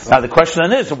 Now the question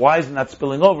then is, why isn't that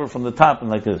spilling over from the top and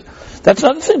like this? That's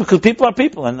another thing, because people are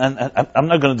people, and I'm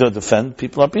not going to defend.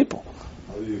 People are people.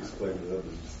 How do you explain that?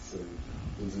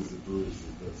 This is the Buddhist.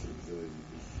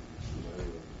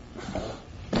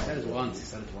 He said it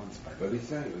once. But he's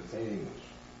saying English.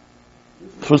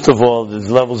 First of all, there's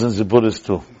levels in the Buddhist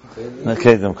too.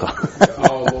 Okay, Our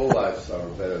low lives are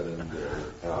better than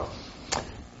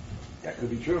that could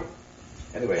be true.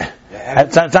 Anyway,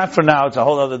 it's not for now. It's a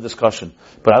whole other discussion.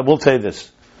 But I will say this: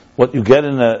 one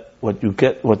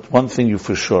thing you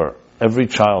for sure, every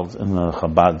child in the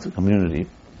Chabad community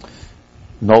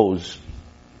knows.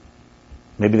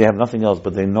 Maybe they have nothing else,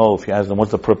 but they know. If you ask them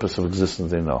what's the purpose of existence,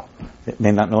 they know. They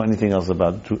may not know anything else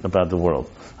about the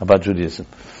world, about Judaism.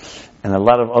 And a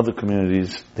lot of other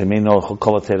communities, they may know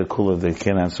Chokolatei Kula, they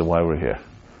can't answer why we're here.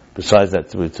 Besides that,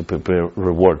 to prepare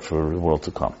reward for the world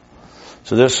to come.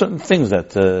 So there are certain things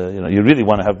that, you really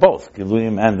want to have both,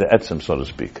 Giluyim and the Etzim, so to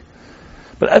speak.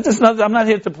 But I'm not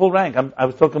here to pull rank. I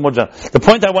was talking more general. The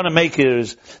point I want to make here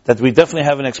is that we definitely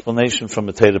have an explanation from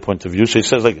a Torah point of view. So he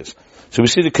says like this. So we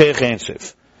see the Keich Ein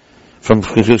Sof from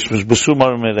Besu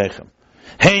Marim Erechem.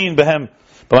 Hein Behem,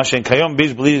 B'mashen Kayom,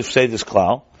 these believers say this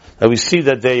klal, that we see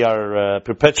that they are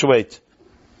perpetuate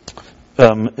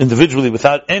individually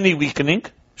without any weakening.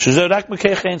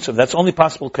 That's only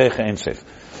possible Keich Ein Sof.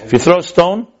 If you throw a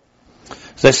stone,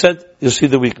 as I said, you'll see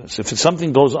the weakness. If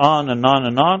something goes on and on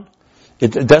and on,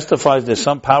 it testifies there's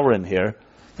some power in here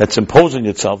that's imposing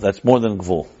itself that's more than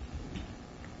Gvul.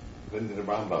 When the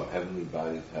Rambam, heavenly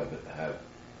bodies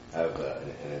have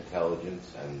an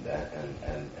intelligence and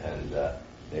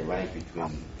they rank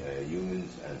between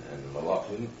humans and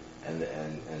malachim,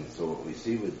 and so what we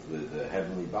see with the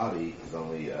heavenly body is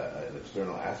only an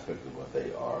external aspect of what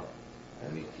they are,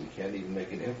 and we can't even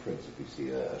make an inference if we see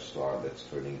a star that's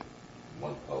turning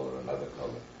one color or another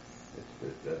color.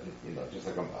 It doesn't, just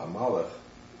like a malach,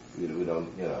 we don't,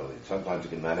 sometimes it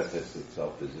can manifest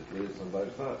itself physically,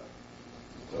 sometimes not.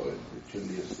 So it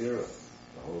shouldn't be a stira.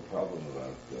 The whole problem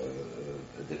about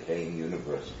a decaying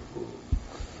universe.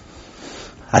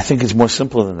 I think it's more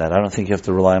simple than that. I don't think you have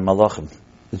to rely on malachim.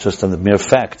 It's just on the mere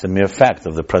fact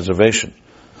of the preservation.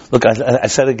 Look, I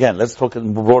said again, let's talk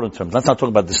in broader terms. Let's not talk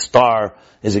about the star,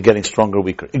 is it getting stronger or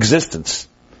weaker. Existence.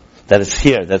 That it's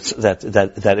here,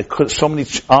 that it could, so many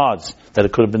odds that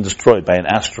it could have been destroyed by an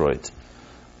asteroid,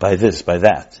 by this, by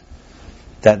that.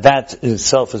 That in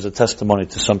itself is a testimony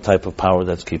to some type of power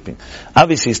that's keeping.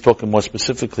 Obviously, he's talking more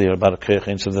specifically about a Keich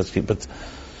Ein Sof that's keeping, but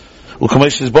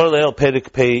U'Kamesh Yisbar Le'el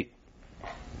Perek Pei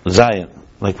Zayin,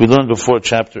 like we learned before,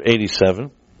 chapter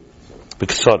 87,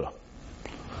 B'Kesara,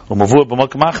 U'Mavur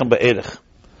B'Makmachem Ba'erech,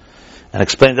 and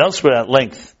explained elsewhere at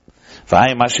length.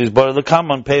 V'ayim Mashis Bar Lekam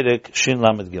on Perek Shin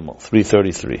Lamed Gimel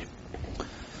 333.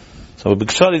 So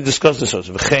B'Kesara discussed this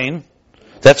also. V'chein,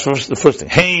 that's the first thing.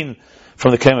 Hein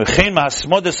from the Kemer. V'chein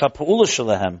Ma'asmodes HaPa'ula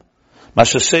Shalahem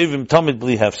Mashasevim Tamid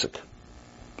Bli Hefsek.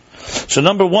 So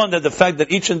number one, that the fact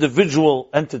that each individual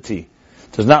entity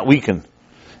does not weaken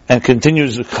and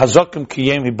continues Chazakim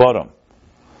Kiyem Hibaram.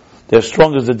 They're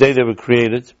strong as the day they were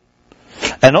created.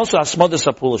 And also Asmodes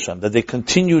HaPa'ula Shalem, that they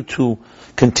continue to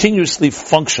continuously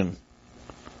function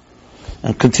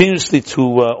and continuously to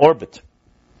orbit.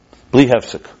 Bli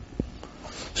hefsek.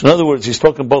 So in other words, he's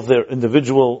talking both their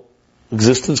individual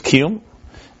existence, kiyum,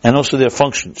 and also their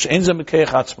function. She'ein zeh mikeach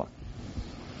atzman.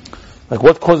 Like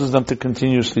what causes them to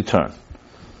continuously turn?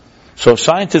 So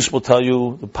scientists will tell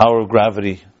you the power of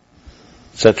gravity,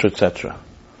 etc., etc.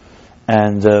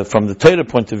 And from the Torah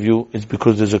point of view, it's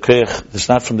because there's a keach that's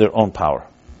not from their own power.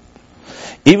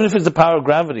 Even if it's the power of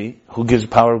gravity, who gives the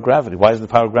power of gravity? Why is the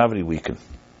power of gravity weakened?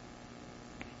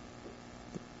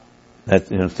 That,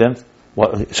 you understand?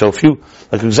 So if you,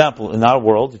 like example, in our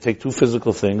world, you take two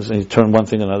physical things and you turn one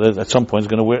thing another, at some point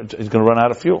it's going to run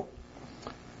out of fuel.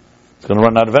 It's going to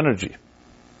run out of energy.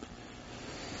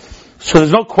 So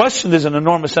there's no question there's an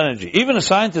enormous energy. Even a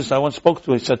scientist I once spoke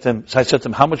to, I said to him,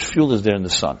 how much fuel is there in the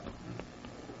sun?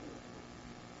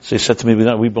 So he said to me,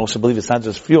 we also believe it's not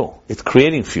just fuel, it's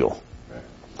creating fuel.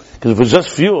 Because if it's just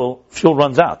fuel, fuel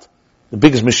runs out. The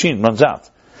biggest machine runs out.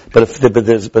 But if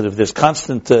there's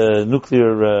constant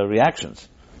nuclear reactions,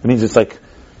 it means it's like,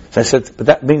 so I said, but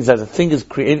that means that the thing is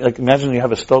creating, like imagine you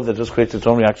have a stove that just creates its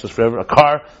own reactions forever, a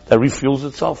car that refuels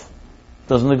itself.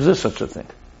 Doesn't exist such a thing.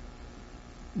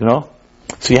 You know?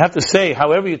 So you have to say,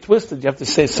 however you twist it, you have to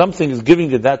say something is giving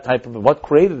you that type of, what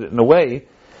created it in a way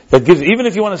that gives, even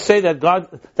if you want to say that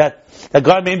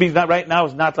God maybe not right now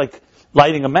is not like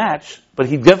lighting a match, but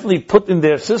He definitely put in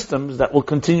their systems that will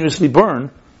continuously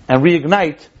burn and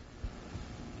reignite,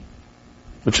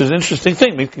 which is an interesting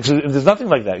thing, because there's nothing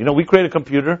like that. You know, we create a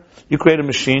computer, you create a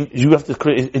machine, you have to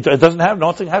create, it doesn't have,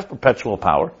 nothing has perpetual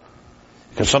power,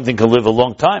 because something can live a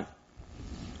long time.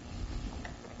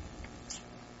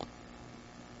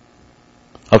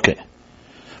 Okay.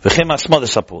 Because a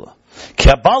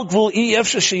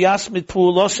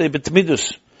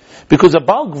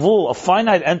Baal Gvul, a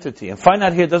finite entity, and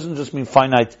finite here doesn't just mean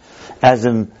finite as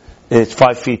in it's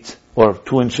 5 feet or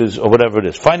 2 inches or whatever it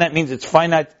is. Finite means it's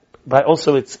finite, but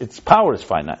also its power is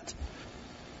finite.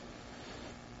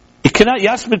 It cannot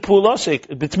yasmid pu'ulosei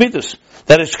b'tmidus,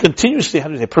 that it continuously,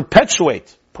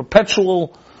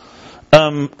 perpetual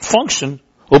function.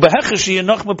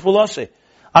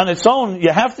 On its own, you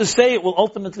have to say it will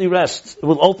ultimately rest. It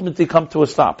will ultimately come to a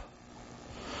stop.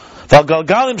 And when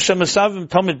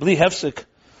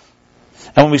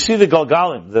we see the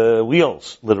galgalim, the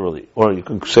wheels, literally, or you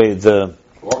can say the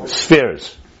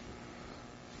spheres,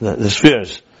 the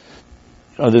spheres.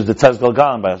 There's the Tez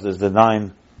Galgalim bias, there's the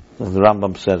 9, as the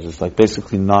Rambam says, it's like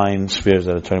basically 9 spheres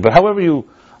that are turning. But however you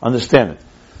understand it,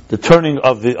 the turning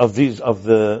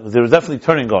there is definitely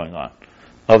turning going on,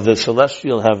 of the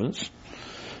celestial heavens,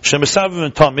 Shemesavim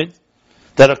and Tamid,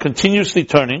 that are continuously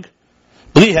turning,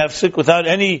 Bli Hefsek, without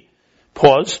any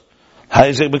pause, that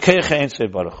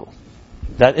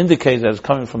indicates that it's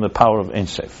coming from the power of Ein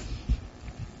Sof.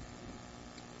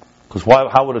 Because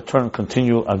how would a turn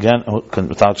continue again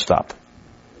without stop?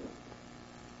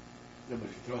 Yeah, but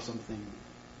if you throw something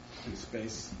in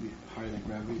space higher than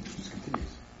gravity, it just continues.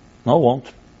 No, it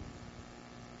won't.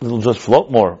 It'll just float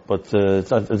more, but it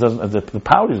doesn't. The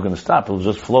power is going to stop. It'll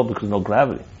just float because no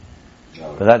gravity.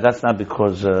 No. But that's not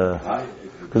because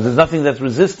there's nothing that's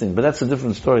resisting. But that's a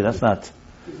different story. That's not.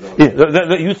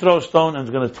 You throw a stone and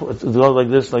it's going to go like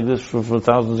this for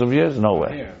thousands of years. No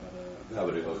way.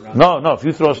 No. If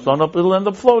you throw a stone up, it'll end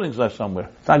up floating somewhere.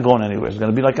 It's not going anywhere. It's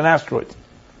going to be like an asteroid,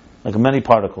 like many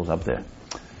particles up there.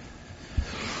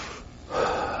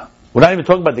 We're not even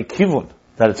talking about the kivun,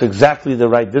 that it's exactly the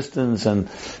right distance and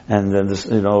this,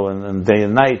 and day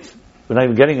and night. We're not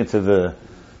even getting into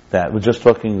that. We're just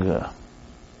talking.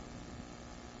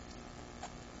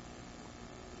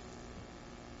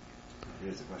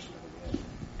 Here's the question that we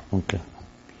have. Okay.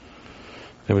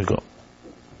 There we go.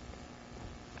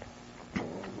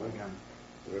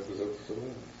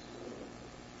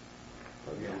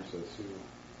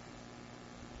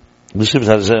 He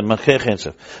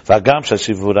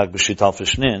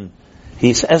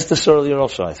says this earlier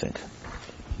also, I think.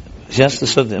 He asked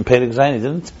this in Perek Zayin, he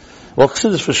didn't? Well,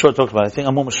 Chassidus for sure talked about it. I think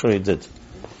I'm almost sure he did.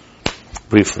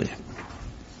 Briefly.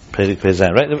 Perek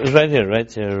Zayin. Right, it was right here.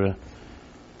 Mr.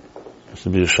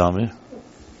 Yerushalmi.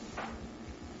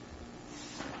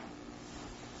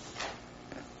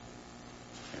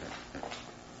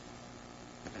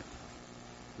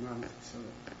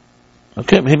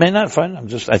 Okay, he may not find.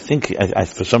 I think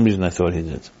for some reason I thought he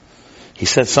did. He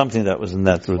said something that was in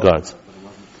that regard.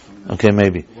 Okay,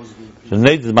 maybe. And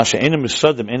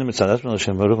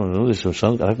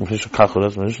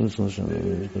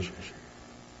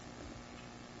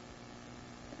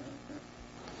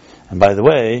by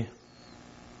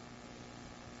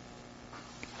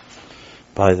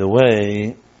the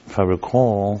way, if I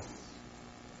recall,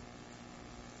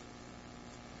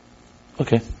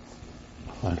 okay,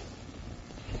 fine.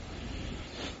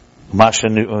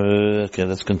 Okay,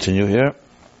 let's continue here.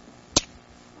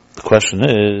 The question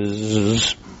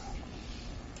is,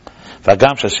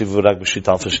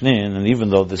 and even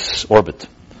though this orbit,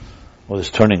 or this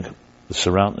turning, the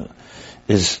surround,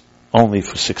 is only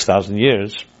for 6,000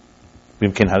 years, how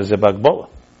does it Agbola?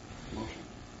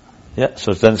 Yeah,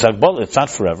 so then it's Agbola, it's not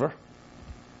forever.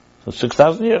 So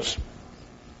 6,000 years.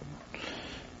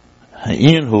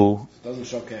 Ian who doesn't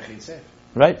show Kechin Seif.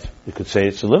 Right. You could say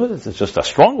it's limited. It's just a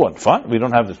strong one. Fine. We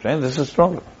don't have the strength. This is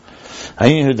stronger. In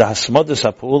other words, what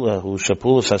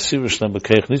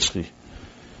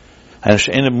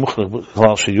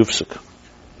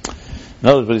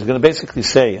he's going to basically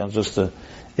say, is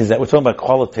that we're talking about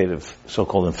qualitative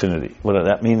so-called infinity. What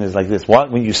that means is like this.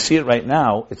 When you see it right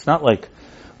now, it's not like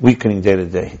weakening day to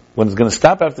day. When it's going to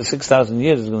stop after 6,000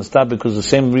 years, it's going to stop because the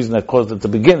same reason that caused it to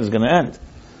begin is going to end.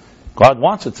 God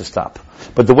wants it to stop.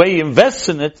 But the way He invests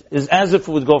in it is as if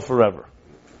it would go forever.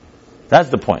 That's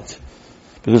the point.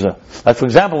 Because, like for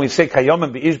example, when we say Kayom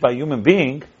and Be'ish by human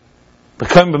being,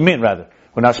 Kayom B'min rather,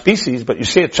 we're not species, but you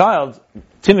say a child,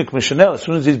 Tinuk Mishanel, as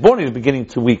soon as he's born, he's beginning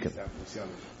to weaken.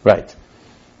 Right.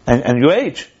 And you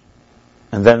age.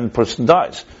 And then the person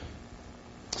dies.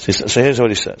 So here's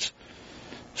what he says.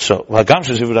 So, Hagam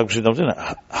says,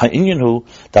 Ha'inyan hu,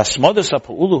 das Modes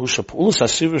HaPa'ulu hu Shapa'ulu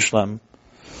Sasir Shlam,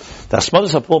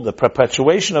 the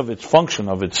perpetuation of its function,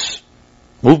 of its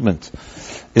movement,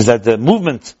 is that the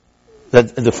movement,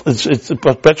 it's the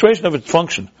perpetuation of its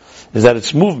function, is that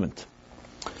its movement,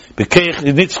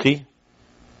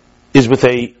 is with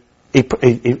an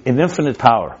infinite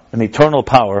power, an eternal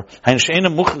power. There's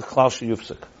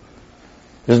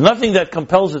nothing that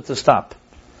compels it to stop.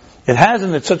 It has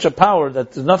in it such a power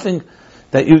that there's nothing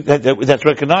that's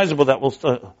recognizable that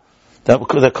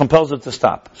compels it to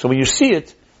stop. So when you see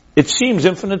it, it seems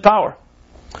infinite power.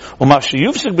 And that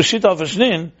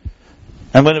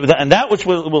which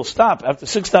will stop after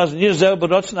 6,000 years, that's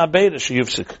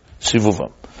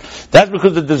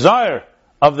because the desire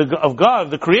of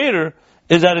God, the Creator,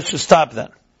 is that it should stop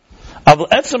then. But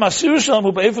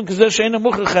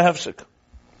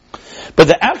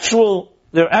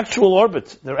their actual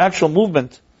orbit, their actual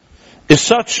movement, is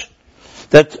such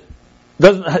that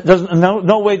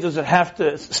no way does it have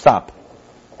to stop.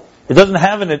 It doesn't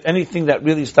have in it anything that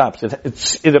really stops. It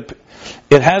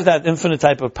has that infinite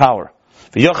type of power.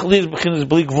 And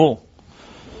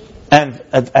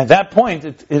at that point,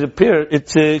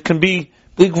 it can be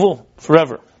bligvul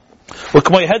forever.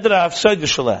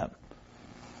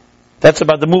 That's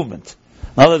about the movement.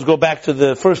 Now let's go back to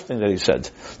the first thing that he said.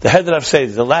 The Hedrav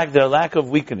says their lack of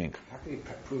weakening. How can you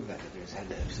prove that there's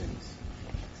Hedrav sins?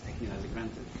 It's taking it as a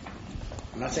granted.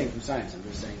 I'm not saying from science. I'm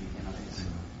just saying,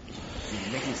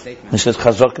 he's making a statement. He says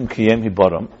Chazokim Kiyem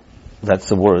Hibaram. That's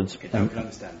the words. Okay, I can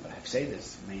understand, but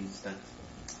Hafsedis means that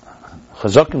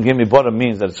Chazokim Kiyem Hibaram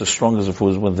means that it's as strong as if it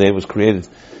was when they was created.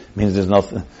 It means there's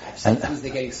nothing. Hafsedis means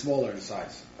they're getting smaller in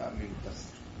size.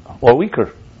 Or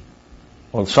weaker.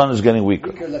 Well, the sun is getting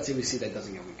weaker. Let's say we see that it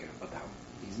doesn't get weaker. But how?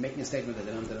 He's making a statement that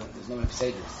there's no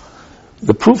Hafsedis.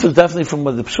 The proof is definitely from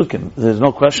the Psukim. There's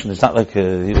no question. It's not like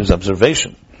it was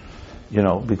observation.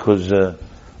 Because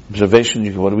observation,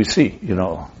 what do we see? Where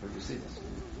do you see this?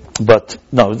 But,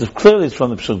 no, clearly it's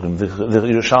from the Psukim, the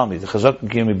Yerushalmi, the Chazakim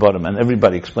Kiyemi Bottom, and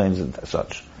everybody explains it as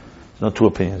such. There's no two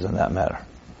opinions on that matter.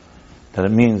 That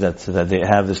it means that they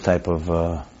have this type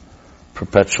of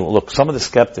perpetual... Look, some of the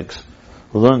skeptics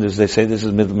who learn this, they say this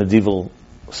is medieval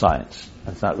science.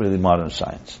 It's not really modern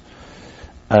science.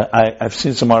 I've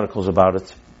seen some articles about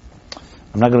it.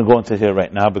 I'm not going to go into here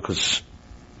right now because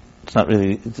it's not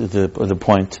really the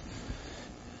point.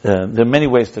 There are many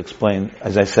ways to explain,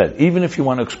 as I said, even if you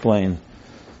want to explain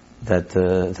that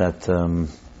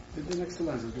The next two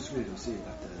lines, just read, you'll see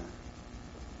that.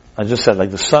 I just said,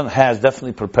 like the sun has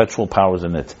definitely perpetual powers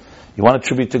in it. You want to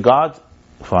attribute to God?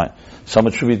 Fine. Some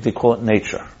attribute, they call it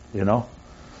nature,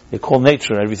 They call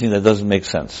nature everything that doesn't make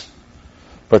sense.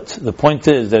 But the point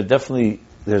is, there's definitely,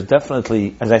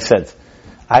 as I said,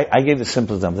 I gave the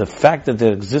simple example. The fact that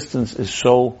their existence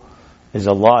is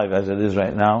alive as it is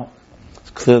right now,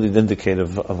 it's clearly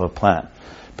indicative of a plan.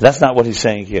 But that's not what he's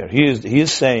saying here. He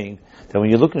is saying that when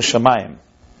you look in Shamayim,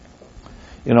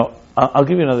 I'll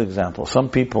give you another example. Some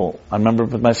people, I remember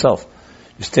with myself,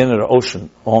 you stand at an ocean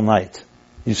all night,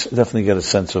 you definitely get a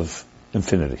sense of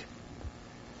infinity.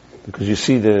 Because you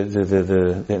see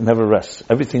it never rests.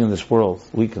 Everything in this world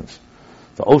weakens.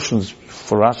 The ocean's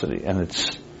ferocity and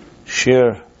its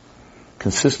sheer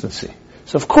consistency.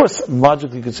 So of course,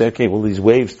 logically you could say, okay, will these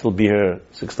waves still be here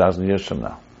 6,000 years from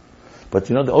now? But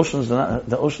the oceans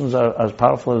are as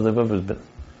powerful as they've ever been.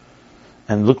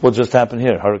 And look what just happened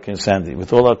here, Hurricane Sandy.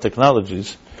 With all our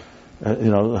technologies,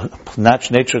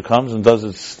 nature comes and does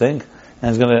its thing, and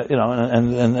it's going to,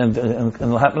 and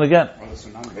it'll happen again.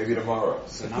 Maybe tomorrow.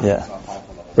 Yeah.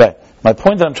 Right. My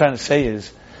point that I'm trying to say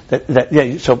is that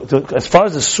as far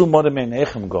as the Summa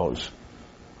Meinechem goes,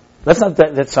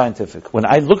 that's scientific. When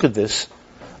I look at this,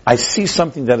 I see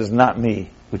something that is not me,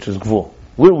 which is Gvul.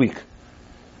 We're weak.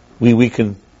 We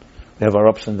weaken. We have our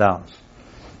ups and downs.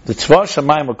 The Tzvar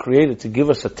Shamayim were created to give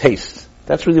us a taste.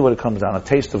 That's really what it comes down, a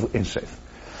taste of Ein Sof.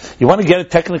 You want to get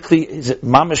it technically, is it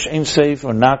Mamish Ein Sof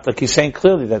or not? Like he's saying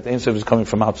clearly that the Ein Sof is coming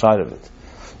from outside of it.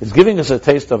 It's giving us a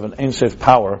taste of an Ein Sof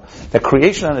power, that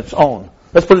creation on its own.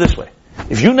 Let's put it this way.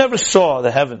 If you never saw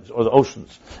the heavens or the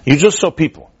oceans, you just saw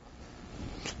people,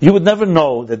 you would never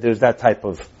know that there's that type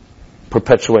of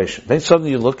perpetuation. Then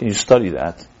suddenly you look and you study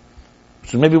that,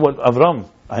 which is maybe what Avram,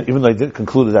 even though he didn't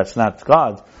conclude that that's not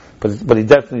God, but he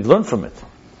definitely learned from it.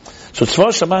 So Tzvar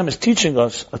Shamayim is teaching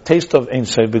us a taste of Ein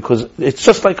Sof, because it's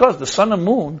just like us. The sun and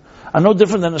moon are no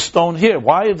different than a stone here.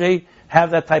 Why do they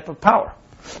have that type of power?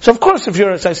 So of course, if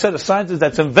you're, as I said, a scientist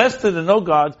that's invested in no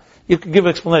God, you can give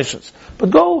explanations.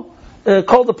 But go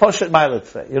call the Poshet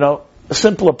Mailet, a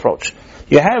simple approach.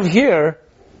 You have here,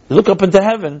 you look up into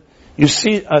heaven, you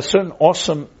see a certain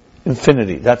awesome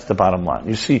infinity. That's the bottom line.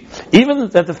 You see, even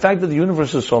that the fact that the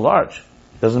universe is so large,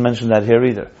 doesn't mention that here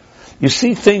either. You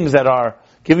see things that are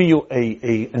giving you a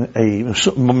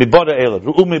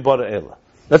mibara ela.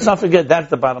 Let's not forget that's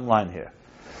the bottom line here.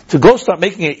 To go start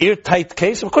making an airtight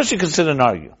case, of course you can sit and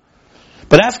argue.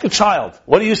 But ask a child,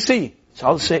 what do you see? The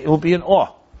child will say, it will be in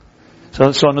awe. So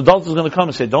an adult is going to come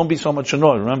and say, don't be so much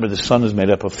annoyed. Remember, the sun is made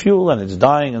up of fuel and it's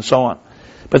dying and so on.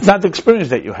 But it's not the experience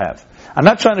that you have. I'm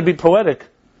not trying to be poetic,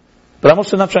 but I'm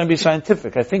also not trying to be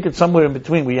scientific. I think it's somewhere in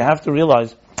between where you have to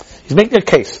realize, he's making a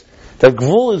case that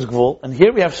Gvul is Gvul, and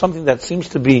here we have something that seems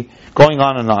to be going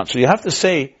on and on. So you have to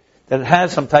say that it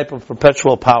has some type of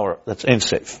perpetual power that's Ein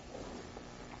Sof.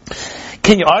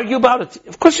 Can you argue about it?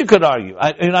 Of course you could argue.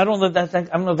 I don't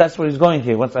know if that's where he's going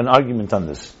here. What's an argument on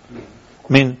this?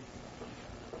 I mean,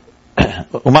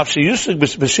 when it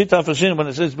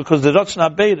says because the Rotz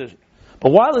not baited.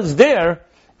 But while it's there,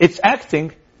 it's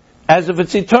acting as if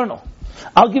it's eternal.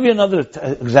 I'll give you another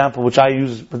example which I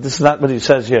use, but this is not what he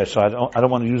says here, so I don't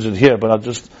want to use it here, but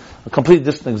I'll complete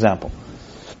this example.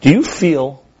 Do you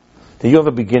feel that you have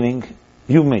a beginning,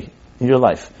 me, in your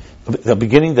life? A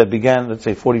beginning that began, let's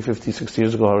say 40, 50, 60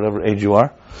 years ago, or whatever age you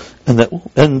are, and that will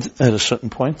end at a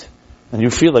certain point, and you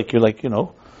feel like you're like,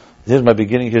 here's my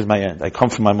beginning, here's my end. I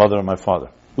come from my mother and my father.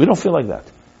 We don't feel like that.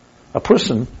 A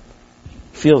person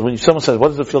feels, when someone says, what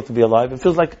does it feel to be alive? It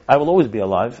feels like I will always be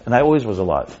alive, and I always was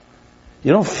alive.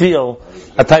 You don't feel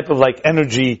a type of like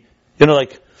energy,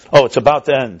 it's about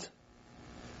to end.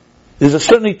 There's a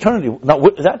certain eternity. Now,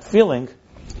 that feeling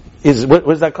where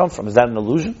does that come from? Is that an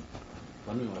illusion?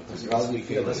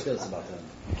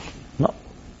 No.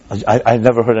 I've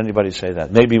never heard anybody say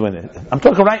that. Maybe I'm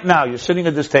talking right now, you're sitting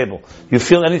at this table. You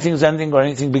feel anything's ending or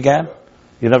anything began?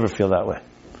 You never feel that way.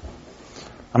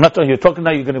 I'm not talking, you're talking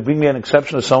now, you're going to bring me an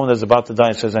exception of someone that's about to die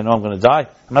and says, I know I'm going to die.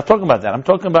 I'm not talking about that. I'm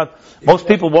talking about most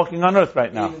people walking on earth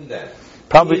right now. Even then.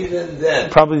 Probably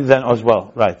then as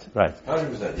well. Right.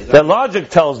 100%. Their logic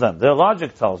tells them.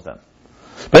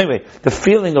 But anyway, the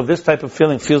feeling of this type of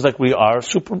feeling feels like we are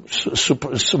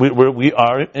we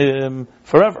are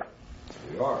forever.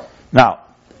 We are. Now,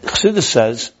 Chassidus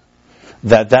says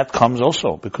that comes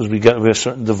also because we have a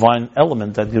certain divine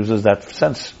element that gives us that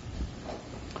sense.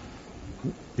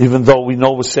 Even though we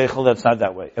know with Seichel that's not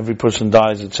that way. Every person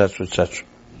dies, etc., etc.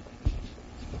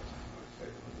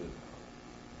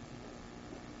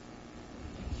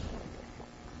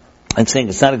 I'm saying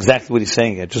it's not exactly what he's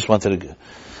saying. I just wanted to.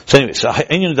 So anyway, is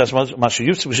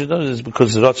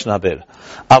because the Rotz Naber.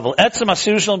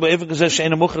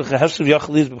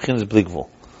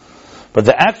 But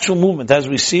the actual movement, as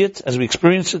we see it, as we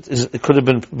experience it, it could have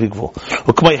been Bigvul.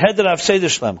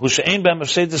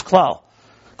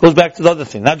 Goes back to the other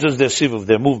thing, not just their sivuv,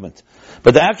 their movement,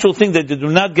 but the actual thing that they do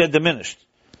not get diminished.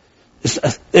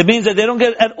 It means that they don't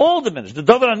get at all diminished. The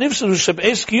davar nifsed hu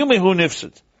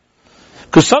nifsed.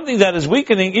 Because something that is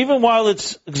weakening, even while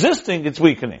it's existing, it's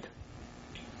weakening.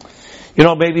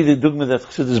 Maybe the dogma that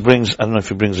Chassidus brings, I don't know if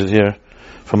he brings it here,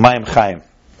 from Mayim Chaim.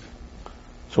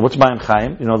 So what's Mayim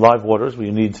Chaim? Live waters, where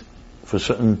you need for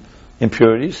certain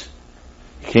impurities.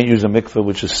 You can't use a mikveh,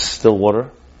 which is still water.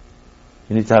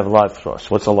 You need to have a live source.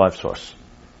 What's a live source?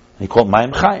 And he called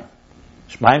Mayim Chaim.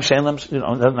 Mayim Shalem,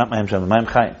 not Mayim Shalem, Mayim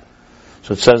Chaim.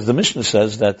 So it says, the Mishnah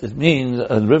says that it means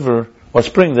a river or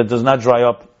spring that does not dry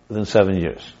up within 7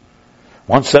 years.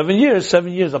 Once 7 years, a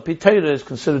pitayra is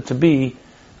considered to be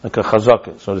like a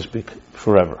chazaka, so to speak,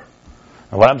 forever.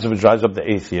 And what happens if it dries up the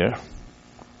 8th year?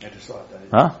 I just thought that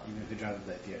Huh? even if you drive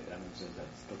that idea, that says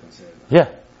that's still considered. Yeah.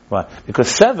 Why? Because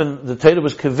 7, the Torah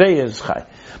was Kevei is Chai.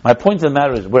 My point of the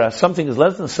matter is, whereas something is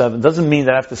less than 7, doesn't mean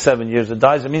that after 7 years it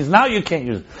dies. It means now you can't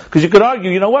use it. Because you could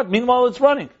argue, you know what? Meanwhile it's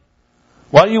running.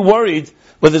 Why are you worried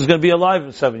whether it's going to be alive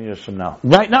in 7 years from now?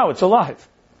 Right now it's alive.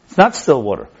 It's not still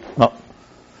water. No.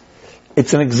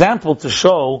 It's an example to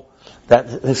show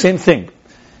that the same thing.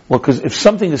 Well, because if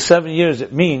something is 7 years,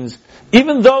 it means,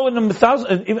 even though in the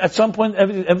 1,000, at some point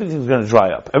everything's going to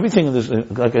dry up. Everything in this,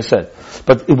 like I said.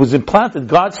 But it was implanted.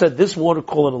 God said, this water,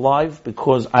 call it alive,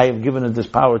 because I have given it this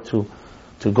power to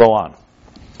go on.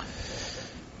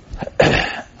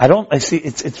 I see,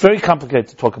 it's very complicated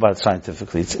to talk about it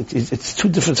scientifically. It's too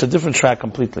different, it's a different track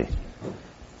completely.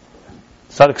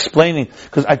 Start explaining,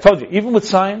 because I told you, even with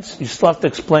science, you still have to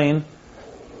explain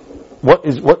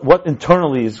what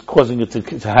internally is causing you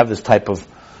to have this type of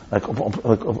like a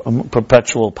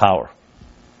perpetual power.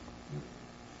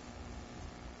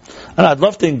 And I'd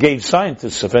love to engage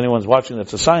scientists, if anyone's watching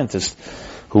that's a scientist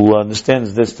who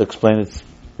understands this, to explain it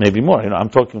maybe more. I'm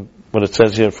talking what it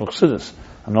says here from Chassidus.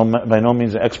 I'm by no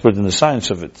means an expert in the science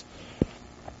of it.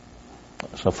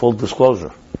 So full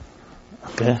disclosure.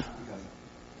 Okay?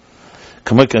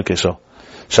 Okay, so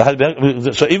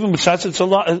even besides it's a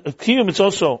lot, Kiyum, it's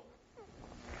also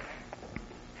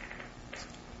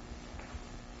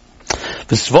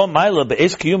the Tzva Maila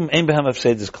be'ez Kiyum ein behem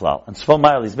hafsedis klal. And Tzva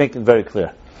Maila, he's making it very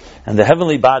clear. And the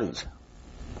heavenly bodies,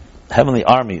 the heavenly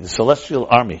army, the celestial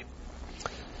army,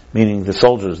 meaning the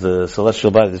soldiers, the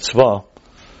celestial body, the Tzva,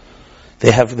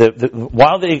 they have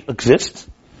while they exist,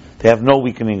 they have no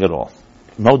weakening at all,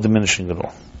 no diminishing at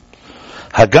all.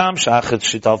 Hagam shachet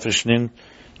shital fishnin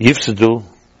yifsedu,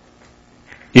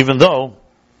 even though,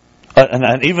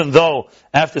 and even though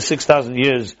after 6,000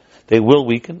 years they will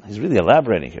weaken. He's really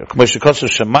elaborating here.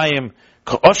 Shemayim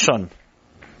ka'oshon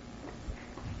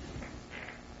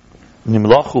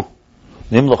nimlachu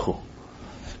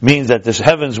means that the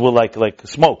heavens will like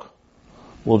smoke,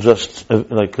 will just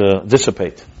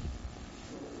dissipate.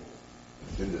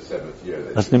 In the 7th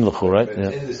year. That's nimlachu, right? Yeah.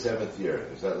 In the 7th year.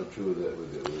 Is that true with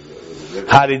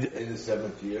the How did in the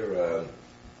 7th year?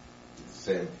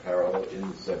 Same parallel in the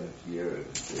 7th year.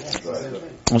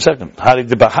 One second. Hari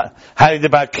de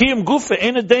kiyum gufa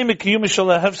ena deme kiyum shel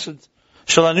hafsid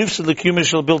shel nifsid le kiyum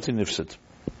shel bilti nifsid.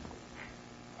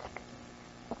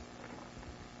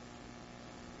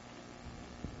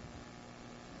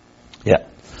 Yeah,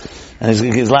 and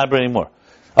he's elaborating more.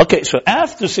 Okay, so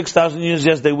after 6,000 years,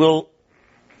 yes, they will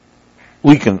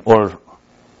weaken or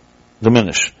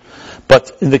diminish,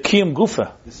 but in the kiyum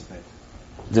gufa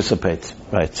dissipate,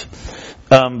 right?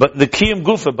 But the kiyum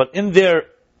gufa, but in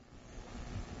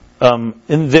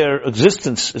their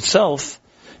existence itself,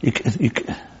 you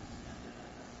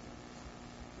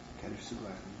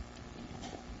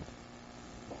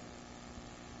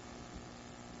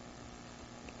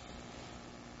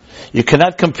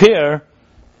cannot compare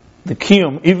the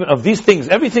kiyum even of these things.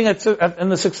 Everything in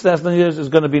the 6,000 years is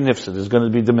going to be nifsid, is going to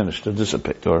be diminished or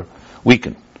dissipate or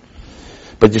weaken.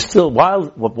 But you still,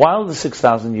 while the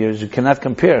 6,000 years, you cannot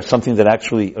compare something that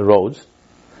actually erodes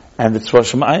and the Tzva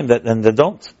Shemayim and they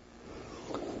don't.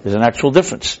 There's an actual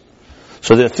difference.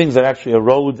 So there are things that actually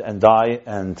erode and die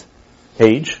and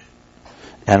age,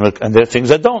 and there are things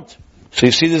that don't. So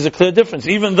you see there's a clear difference,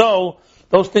 even though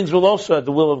those things will also, at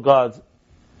the will of God.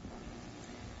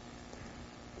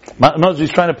 Moses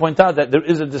is trying to point out that there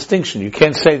is a distinction. You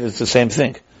can't say that it's the same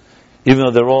thing, even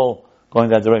though they're all going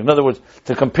that direction. In other words,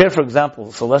 to compare, for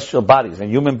example, celestial bodies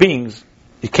and human beings,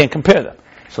 you can't compare them.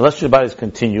 Celestial bodies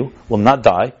continue, will not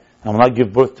die, and will not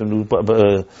give birth to new,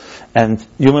 and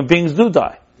human beings do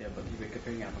die. Yeah, but if you're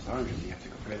comparing apples to oranges, you have to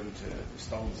compare them to the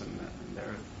stones and the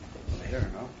earth later,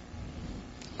 no?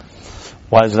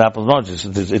 Why is it apples and oranges?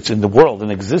 It's in the world, in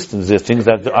existence. There are things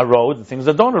that erode and things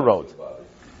that don't erode.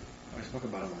 I spoke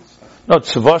about it once. No,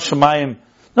 Tzva Shemayim.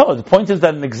 No, the point is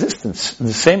that in existence, in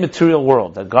the same material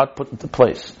world that God put into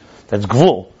place, that's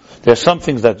Gvul, there are some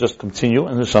things that just continue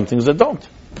and there's some things that don't.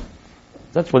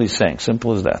 That's what he's saying.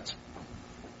 Simple as that.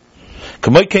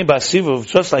 Kamoi came by Sivuv,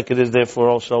 just like it is therefore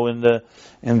also in their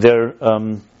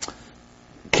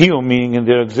kiyum, meaning in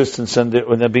their existence and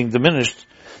when they're being diminished.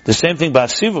 The same thing by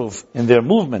Sivuv, in their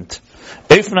movement.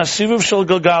 Beifna Sivuv shel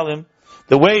Galgalim,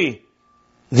 the way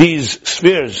these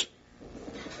spheres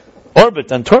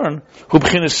orbit and turn,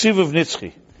 hubchina sivuv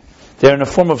nitzchi. They're in a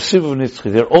form of sivuv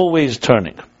nitzchi. They're always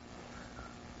turning.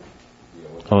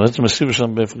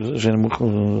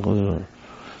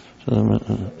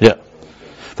 Yeah.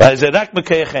 And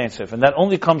that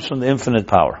only comes from the infinite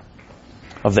power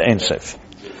of the Ein Sof.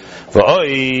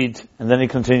 V'oid, and then he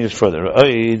continues further.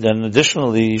 V'oid, and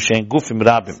additionally, shein gufim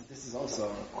rabim. This is also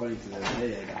according to the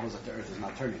Rebbe that holds that the earth is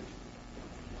not turning.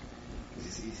 He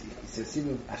says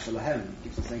Sivu Ashalahem, he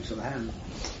keeps on saying Shalahem,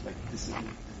 like this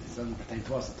doesn't pertain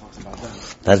to us, it talks about them.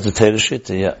 That's the Torah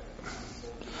Shitta, yeah.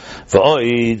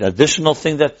 V'oid, additional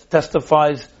thing that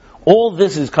testifies, all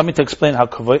this is coming to explain how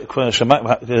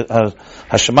Hashemayim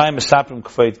Mesaprim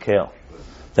K'vayit Keil.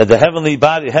 That the heavenly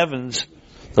body, heavens,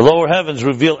 the lower heavens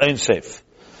reveal Ein Seif.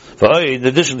 In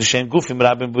addition to Shem Gufim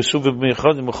Rabim B'Suvim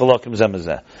B'Yichodim B'Cholokim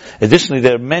Zemazeh. Additionally,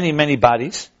 there are many, many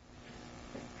bodies,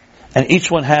 and each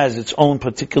one has its own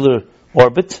particular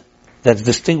orbit that's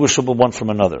distinguishable one from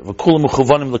another. V'Kulam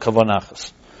U'Chavanim L'Kavan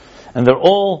Achas. And they're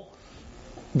all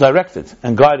directed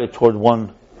and guided toward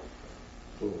one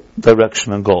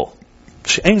direction and goal.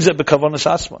 She'ein Zeh B'Kavanas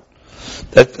Asman.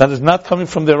 That is not coming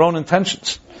from their own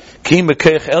intentions. Ki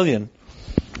Mekeich Elyon,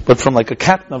 but from like a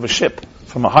captain of a ship,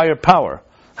 from a higher power,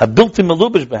 have built him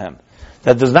malubish behem,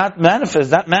 that does not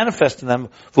manifest in them.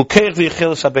 That's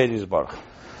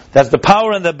the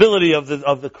power and the ability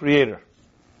of the Creator,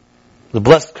 the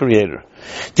blessed Creator.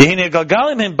 Because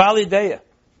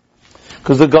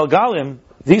the Galgalim,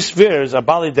 these spheres are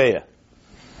Balideya.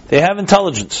 They have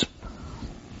intelligence.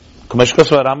 Like the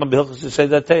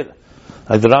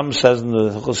Rambam says in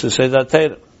the Hilchos Seidat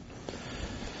Torah.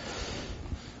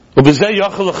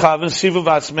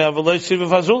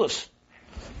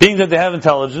 Being that they have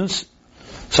intelligence,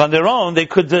 so on their own, they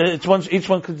could, each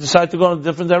one could decide to go in a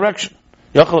different direction.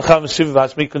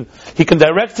 He can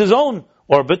direct his own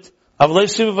orbit. I'm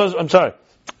sorry,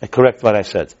 I correct what I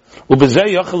said.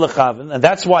 And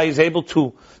that's why he's able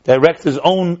to direct his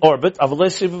own orbit, but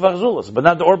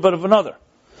not the orbit of another.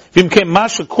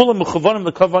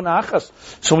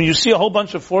 So when you see a whole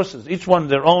bunch of forces, each one on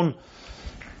their own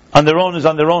is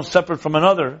on their own, separate from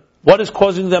another, what is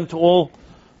causing them to all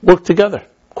work together,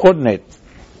 coordinate?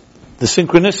 The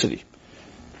synchronicity.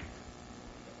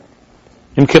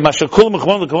 And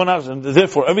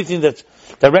therefore, everything that's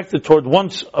directed toward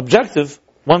one's objective,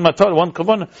 one matar, one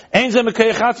kavanah,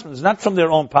 it's not from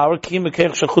their own power. It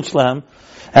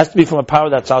has to be from a power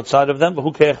that's outside of them.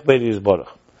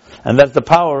 And that's the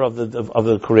power of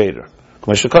the Creator,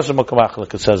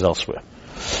 like it says elsewhere.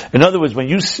 In other words, when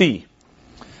you see,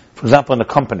 for example, in a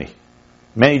company,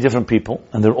 many different people,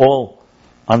 and they're all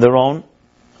on their own,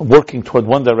 working toward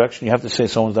one direction, you have to say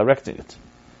someone's directing it. It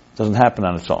doesn't happen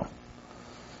on its own,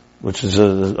 which is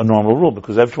a normal rule,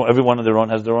 because everyone on their own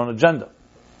has their own agenda.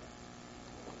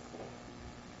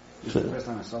 This is the first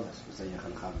time I saw this.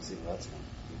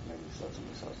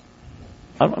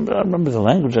 I remember the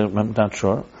language, I'm not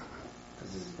sure.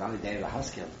 Because it's validated a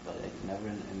Haskell, but it never.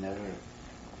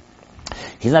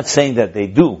 He's not saying that they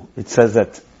do. It says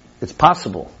that it's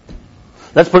possible.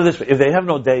 Let's put it this way: if they have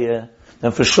no daya,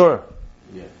 then for sure.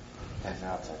 Yeah, that's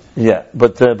outside. Yeah,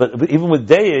 but even with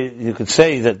daya, you could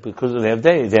say that because they have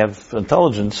daya, they have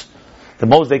intelligence. The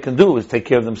most they can do is take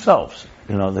care of themselves.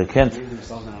 They can't. Leave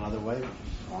themselves in another way.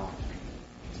 Wow.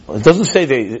 It doesn't say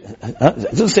they.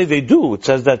 It doesn't say they do. It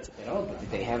says that. They don't,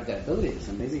 but they have the ability. It's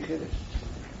amazing chiddush.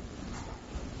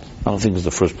 I don't think it's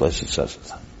the first place it says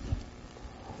it.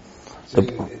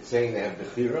 It's saying they have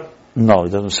bechira? No, it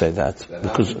doesn't say that.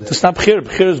 Because it's not bechira.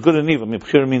 Bechira is good and evil.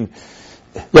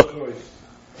 Look,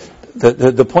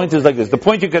 the point is like this. The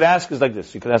point you could ask is like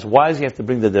this. You could ask, why does he have to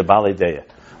bring the Debale Deya?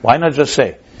 Why not just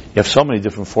say, you have so many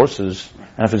different forces,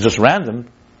 and if it's just random,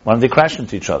 why don't they crash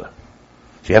into each other?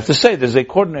 So you have to say, there's a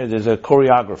coordinator, there's a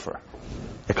choreographer,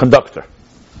 a conductor,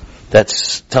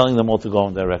 that's telling them all to go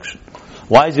in direction.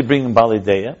 Why is he bringing Bale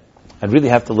Deya? I'd really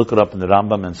have to look it up in the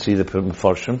Rambam and see the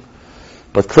Mefarshim.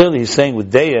 But clearly he's saying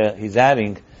with Deya, he's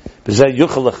adding, I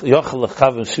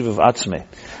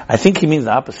think he means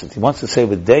the opposite. He wants to say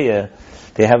with Deya,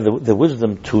 they have the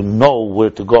wisdom to know where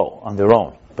to go on their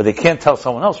own. But they can't tell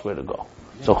someone else where to go.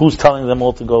 So who's telling them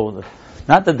all to go?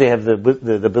 Not that they have the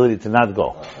ability to not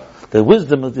go. The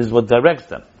wisdom is what directs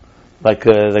them.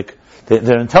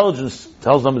 Their intelligence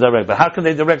tells them to direct. But how can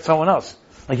they direct someone else?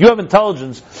 Like you have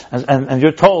intelligence and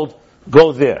you're told,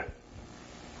 go there.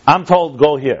 I'm told,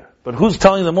 go here. But who's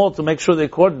telling them all to make sure they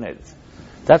coordinate it?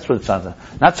 That's what it sounds like.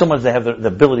 Not so much they have the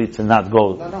ability to not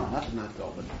go. No, not to not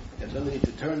go, but the ability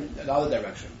to turn in the other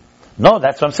direction. No,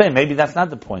 that's what I'm saying. Maybe that's not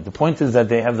the point. The point is that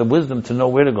they have the wisdom to know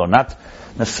where to go, not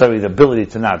necessarily the ability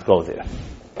to not go there.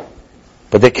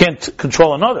 But they can't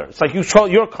control another. It's like you control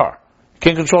your car. You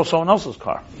can't control someone else's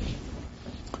car.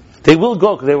 They will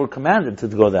go because they were commanded to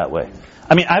go that way.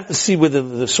 I mean, I have to see where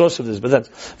the source of this, but that's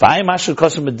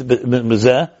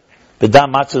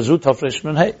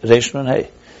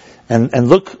and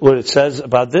look what it says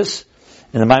about this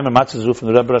in the Maimon Matzazu from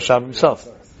the Rebbe Rashab himself.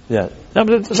 Yeah. No,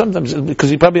 but sometimes, because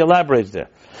he probably elaborates there.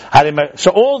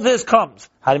 So all this comes.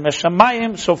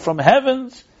 So from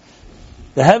heavens,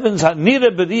 the heavens,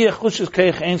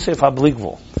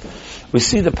 we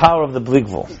see the power of the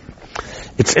bligvul.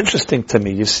 It's interesting to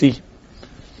me, you see,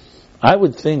 I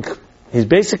would think, he's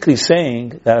basically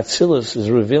saying that Atzilus is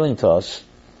revealing to us,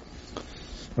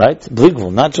 right?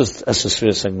 Bligvul, not just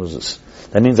Esesphere Segmuzis.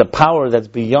 That means a power that's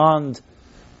beyond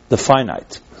the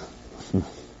finite.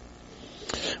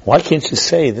 Why can't you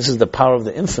say this is the power of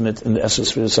the infinite in the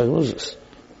Esesphere Segmuzis?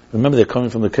 Remember, they're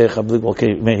coming from the Keich HaBligvul.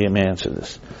 Okay, may answer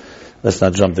this. Let's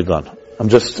not jump the gun.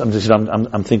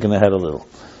 I'm thinking ahead a little,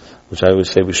 which I always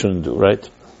say we shouldn't do, right?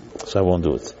 So I won't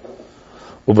do it.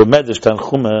 Medrash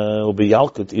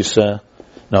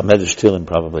Tilim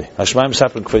probably. Hashmaim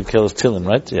Saprin Kved Kelos Tilim,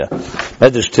 right? Yeah.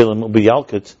 Medrash Tilim Ubi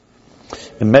Yalkut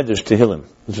and Medrash Tehillim,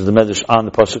 which is the Medrash on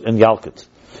the pasuk in Yalkut.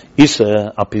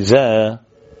 Isa apizeh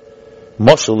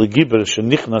Moshel legiber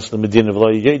shenichnas lemedina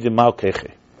v'lo yedim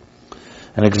malkeche.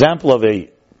 An example of a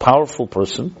powerful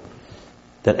person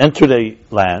that entered a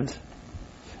land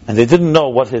and they didn't know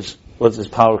what his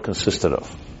power consisted of.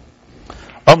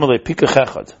 Amalei pikach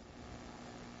echad.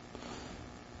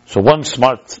 So one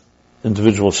smart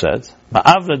individual said,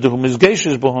 "Ma'avna dehu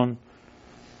mizgeshes bohon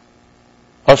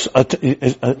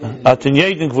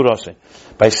atinyedin gvurase."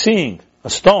 By seeing a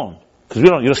stone, because you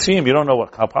don't see him, you don't know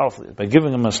how powerful he is. By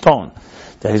giving him a stone,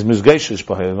 that his mizgeshes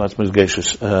bohon, what's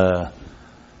mizgeshes?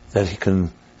 That he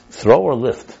can throw or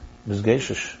lift.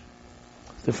 Mizgeshes.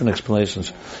 Different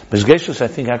explanations. Mizgeshes, I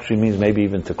think, actually means maybe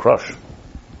even to crush.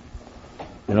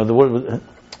 You know the word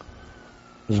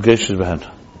mizgeshes bohon.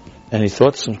 Any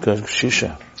thoughts on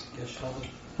Shisha?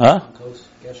 Huh?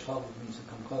 Gesh Chavah means to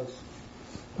come close.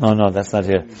 No, that's not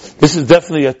here. This is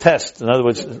definitely a test. In other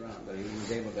words, that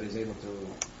he's able to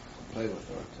play with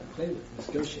or to play with,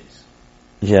 negotiates.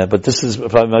 Yeah, but this is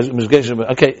probably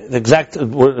okay. The exact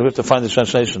word, we have to find the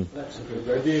translation.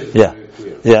 Yeah,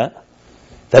 yeah.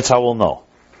 That's how we'll know.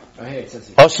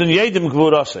 Asun Yedim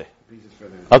Gvurase.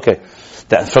 Okay,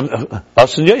 that from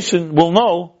Asun Yedin we'll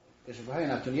know.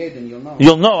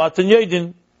 You'll know Asun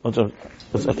Yedin. Okay.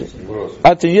 Asun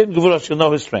Yedin Gvurase. You'll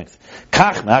know his strength.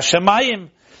 Kach Hashemayim.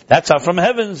 That's how from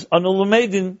heavens on the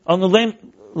Lemedin, on the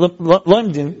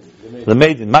Lemedin,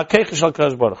 Ma'keich Shal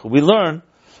Kadosh Baruch Hu. We learn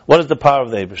what is the power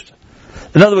of the Eibishter.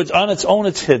 In other words, on its own,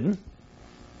 it's hidden.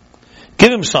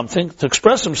 Give him something to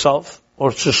express himself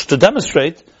or just to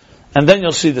demonstrate, and then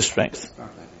you'll see the strength.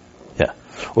 Yeah.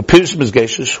 Or Pirush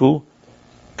Mizgeshes, who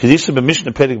Kedisa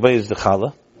b'Mishnah Perek Vay is the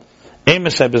Chala.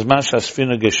 Eimesai b'Zman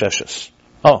Shasfina Gesheshes.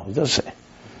 Oh, he does say.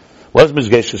 What does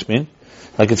Mizgeshes mean?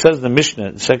 Like it says in the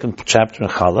Mishnah, the second chapter in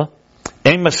Chala.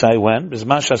 Eimesai when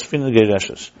b'Zman Shasfina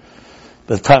Gesheshes.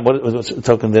 The time, what's it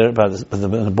talking there about in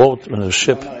a boat, in a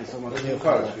ship? No, it's talking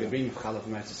about you bring Chala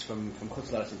from Chutz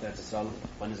La'aretz into Eretz Yisrael.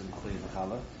 When is it including the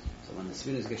Chala? So when the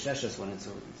Sfina is Gesheshes, when it's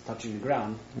touching the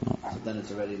ground, so then it's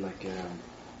already like. In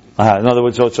other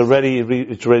words, so it's already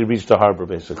reached the harbor,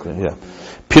 basically. Yeah.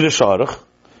 Pirush Aruch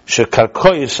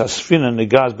shekarkoyis hasfina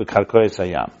negaz bekarkoyis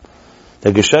hayam.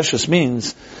 The Gesheshes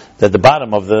means that the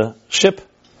bottom of the ship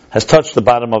has touched the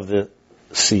bottom of the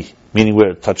sea, meaning where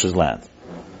it touches land.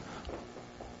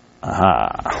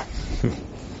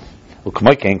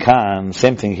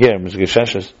 Same thing here,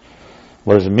 Mizgeshes.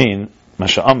 What does it mean?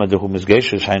 That's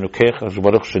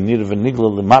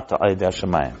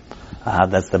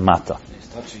the mata.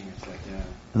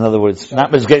 In other words,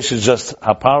 not Mizgeshes, just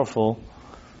how powerful.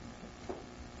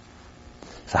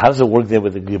 So how does it work there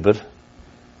with the Gibber?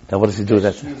 Now what does he do with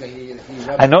that?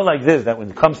 I know like this, that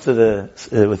when it comes to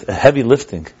with heavy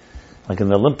lifting, like in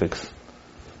the Olympics,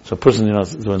 so a person,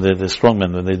 when they're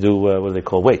strongmen, when they do what they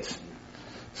call weights.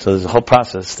 So there's a whole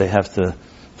process. They have to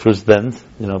first bend,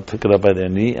 pick it up by their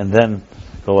knee, and then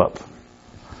go up.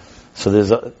 So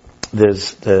the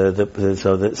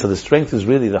strength is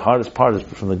really the hardest part is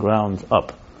from the ground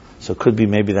up. So it could be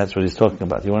maybe that's what he's talking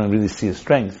about. You want to really see his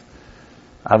strength.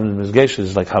 Avnei Mizgeshes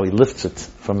is like how he lifts it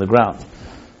from the ground.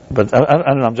 But I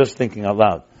don't know. I'm just thinking out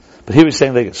loud. But here he's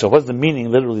saying, so what's the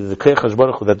meaning? Literally, the Keich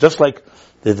Baruch Hu, that just like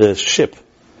the ship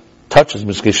touches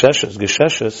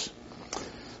Geshes.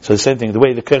 So the same thing, the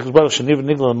way the Keich Baruch Hu sheniv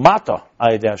nigla mata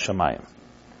ayidei Hashemayim.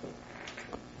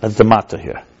 That's the mata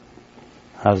here.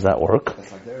 How does that work?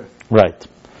 That's like the earth. Right.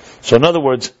 So in other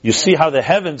words, you see how the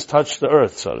heavens touch the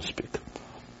earth, so to speak.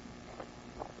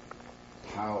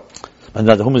 How? And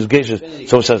now the Humas Geshes,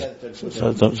 so it says,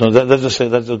 so let's just say,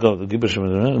 let's go, the Gibber Shem,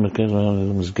 the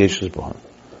Humas Geshes Bohan.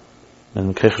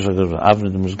 And the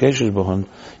Humas Geshes Bohan,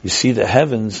 you see the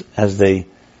heavens as they,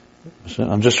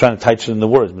 I'm just trying to touch it in the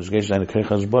words.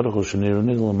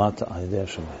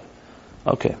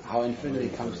 Okay. How infinity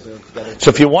comes together. So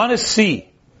if you want to see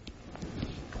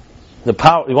the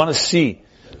power, you want to see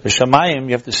the Shamayim,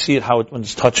 you have to see it when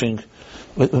it's touching.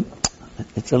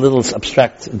 It's a little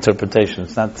abstract interpretation.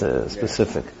 It's not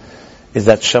specific. Is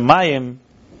that Shamayim?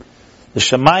 The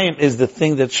Shamayim is the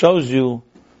thing that shows you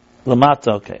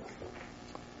Lamata. Okay.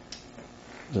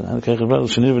 That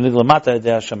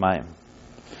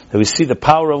we see the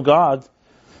power of God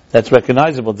that's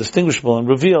recognizable, distinguishable, and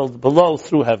revealed below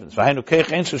through heavens.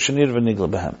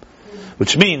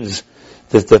 Which means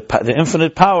that the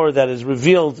infinite power that is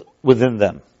revealed within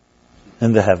them,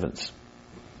 in the heavens.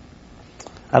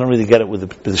 I don't really get it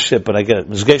with the ship, but I get it.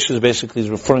 Mizgesh basically is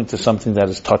referring to something that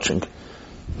is touching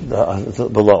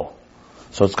below.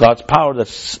 So it's God's power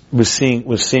that we're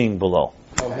seeing below.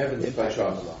 How heavens impact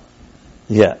us.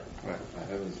 Yeah. Right. How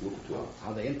heavens look to us.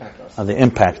 How they impact us. How they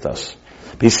impact us.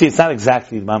 But you see, it's not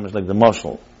exactly the mamish like the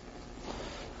moshel.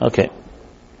 Okay.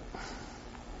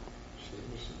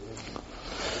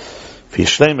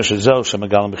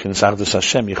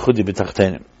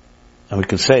 And we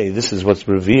can say this is what's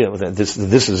revealed. This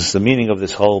is the meaning of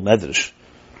this whole medrash,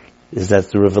 is that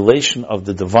the revelation of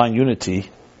the divine unity.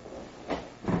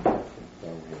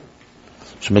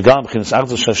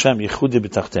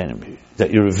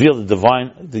 That you reveal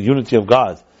the unity of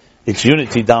God, its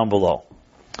unity down below.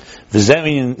 And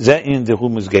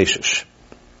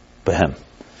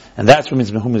that's what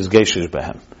means mehum is geishish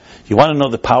behem. You want to know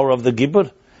the power of the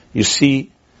gibur? You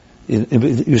see it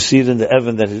in the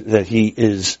Evan that he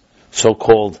is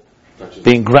so-called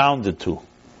being grounded to.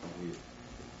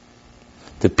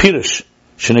 The pirush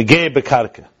shenegei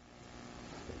bekarka,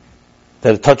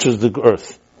 that it touches the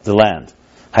earth, the land.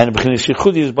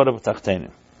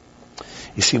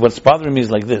 You see, what's bothering me is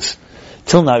like this.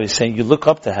 Till now he's saying you look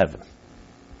up to heaven.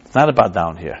 It's not about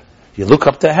down here. You look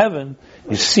up to heaven,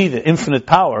 you see the infinite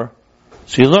power,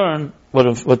 so you learn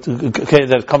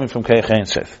that's coming from Keich Ein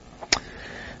Sof.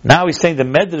 Now he's saying the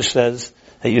Medrash says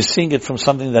that you're seeing it from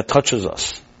something that touches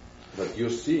us. But you're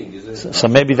seeing, isn't it? So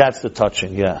maybe that's the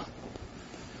touching, yeah.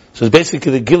 So it's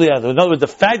basically the Gilead. In other words, the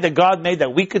fact that God made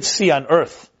that we could see on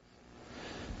earth,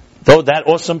 though that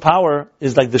awesome power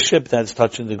is like the ship that's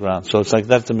touching the ground. So it's like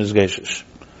that's the Mizgeshish.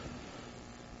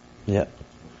 Yeah.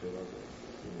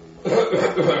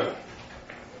 Because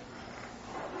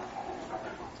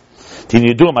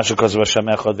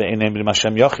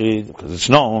it's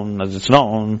known, as it's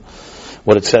known,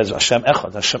 what it says, Hashem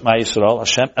Echad, Hashem Yisrael,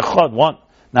 Hashem Echad, one,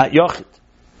 not Yochid,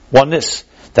 oneness.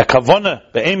 The Kavona,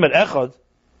 Be'emer Echad,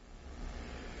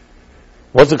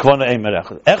 what's the Kavona Emer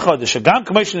Echad? Echad, the Shagam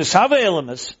Commission is Hava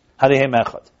Elamis, Harihem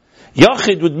Echad.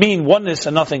 Yochid would mean oneness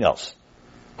and nothing else.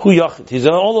 Who Yochid? He's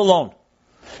all alone.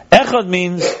 Echad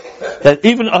means that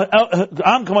even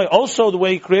also the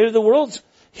way he created the worlds,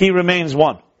 he remains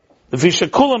one. Because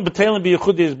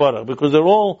they're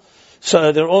all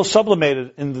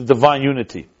sublimated in the divine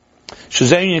unity.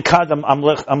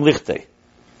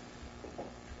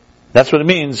 That's what it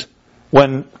means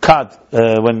when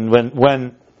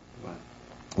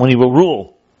he will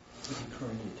rule.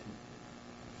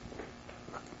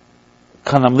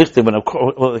 The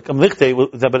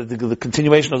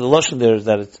continuation of the lashon there is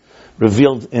that it's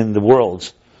revealed in the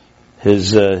worlds,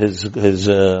 his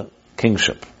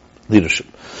kingship, leadership.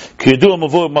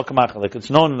 Like it's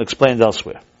known and explained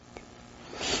elsewhere.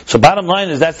 So bottom line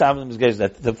is that's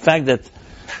the fact that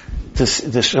the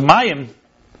Shemayim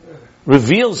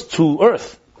reveals to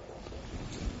earth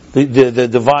the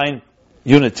divine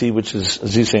unity, which is,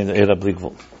 as he's saying, the Eira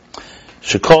Bligvul.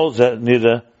 Shekol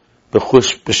Nira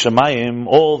B'chush B'Shemayim,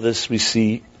 all this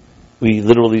we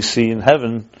literally see in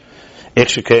heaven.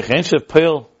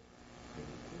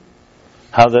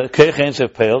 How the Keich Ein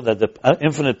Sof Peil, that the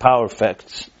infinite power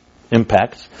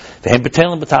impacts,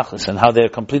 and how they are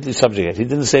completely subjugated. He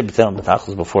didn't say B'Telim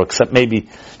B'Tachlis before, except maybe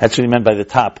that's what he meant by the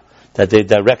top, that they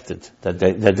directed, that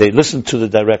they listened to the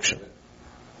direction.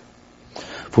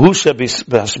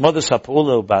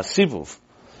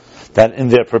 That in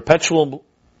their perpetual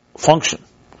function,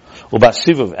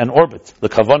 and orbit, the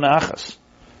Kavana Achas,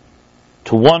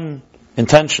 to one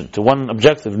intention, to one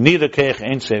objective, neither Keich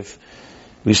Ein Sof,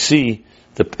 we see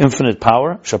the infinite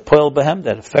power, Shapoel Behem,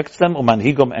 that affects them,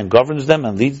 Umanhigom, and governs them,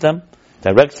 and leads them,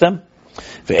 directs them.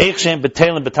 And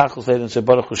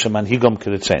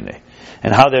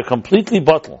how they're completely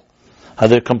bottled, how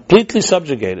they're completely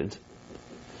subjugated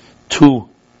to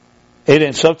Eira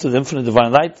Ein Sof, to the infinite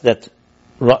divine light that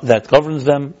governs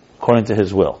them according to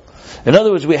His will. In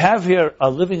other words, we have here a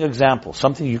living example,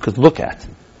 something you could look at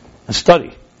and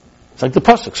study. It's like the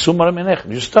pasuk, Sumar Menechem.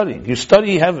 You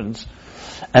study heavens,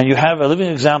 and you have a living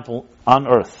example on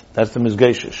earth. That's the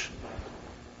Mizgeshish.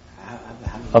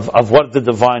 How of what the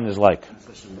divine is like.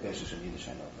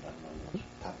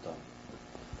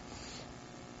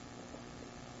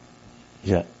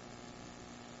 Yeah.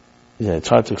 Yeah, it's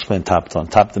hard to explain top ton.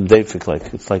 Top them dafik,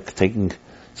 like, it's like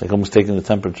almost taking the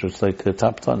temperature. It's like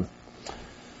top ton.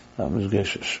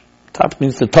 Top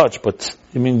means the touch, but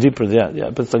you mean deeper, yeah,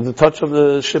 but it's like the touch of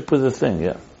the ship with the thing,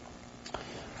 yeah.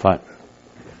 Fine.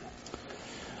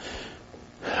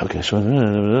 Okay, so,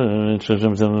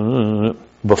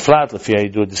 Beflat, lefi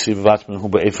ha'idu desiv vatzman hu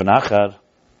be'efen achar.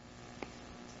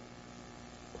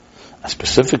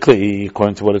 Specifically,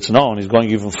 according to what it's known, he's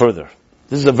going even further.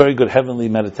 This is a very good heavenly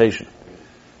meditation.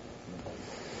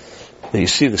 You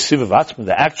see the Siv of Atzman,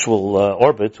 the actual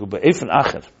orbit, hu be'efen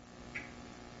achar,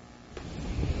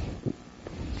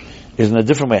 is in a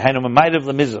different way. Hainu memaydev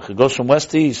lemizrach. It goes from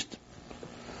west to east.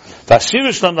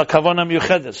 V'asirish lam la'kavona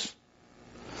miyuchedes.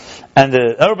 And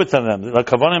the orbit of them,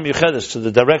 la'kavona miyuchedes, to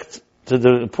the direction,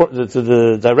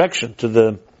 to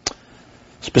the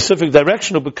specific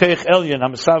direction of B'keich Elyon,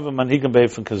 HaMesav Manhigam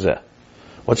Be'efen Kazeh.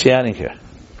 What's he adding here?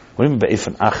 What do you mean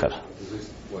Be'efen Achar? Is this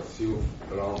what, few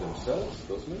around themselves,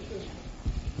 those measures?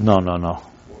 No.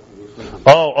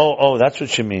 Oh, that's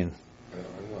what you mean.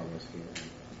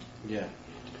 Yeah.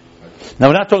 Now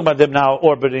we're not talking about them now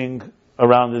orbiting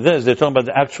around this. They're talking about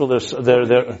the actual,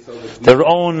 their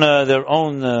own.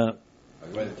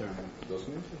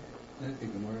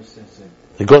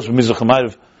 It goes from Mizrach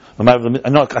Ma'ariv.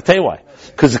 No, I'll tell you why.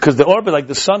 Because the orbit, like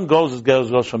the sun goes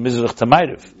from Mizrach to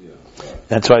Ma'ariv.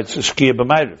 That's why it's Shkia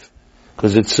b'Ma'ariv.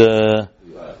 Because it's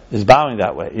bowing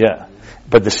that way, yeah.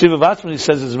 But the Siv of Atzman, he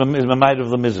says, is Ma'ariv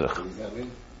l'Mizrach.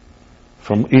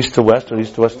 From east to west, or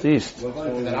east to west to east.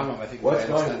 What's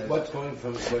going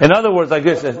from west? In other words, like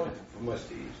this. From west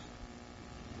to east.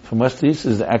 From west to east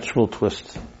is the actual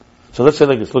twist. So let's say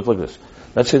like this, look like this.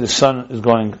 Let's say the sun is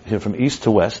going here from east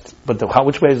to west, but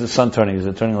which way is the sun turning? Is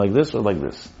it turning like this or like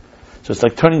this? So it's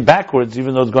like turning backwards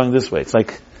even though it's going this way. It's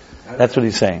like, that's what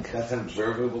he's saying. That's an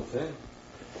observable thing?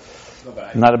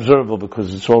 Not observable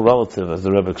because it's all relative, as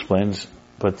the Rebbe explains,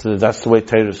 but that's the way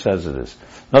Torah says it is.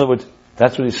 In other words,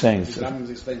 that's what he's saying. The Rambam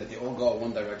explained that they all go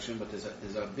one direction, but there's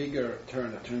a bigger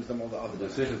turn that turns them all the other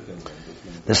direction.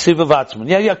 The Siv of Atzman.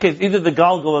 Yeah, okay, either the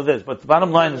Galgal or this, but the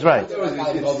bottom line is right. Go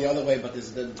the other way, but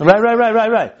there's the...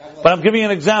 Right. But I'm giving you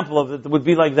an example of it. It would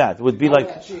be like that. It would be like...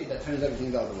 That turns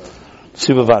everything the other way.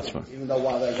 Siv of Atzman. Even though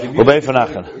while they're going...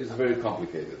 It's very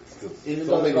complicated. Even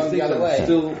though they're going the other way.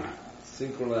 Still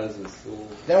synchronized and still...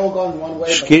 They're all going one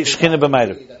way, but... Shkina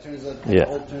b'Ma'ariv. That turns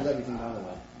everything the other way.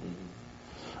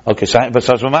 Okay, so and the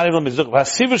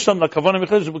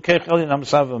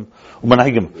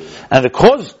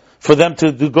cause for them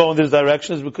to go in this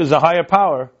direction is because the higher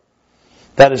power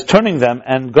that is turning them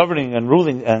and governing and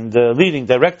ruling and leading,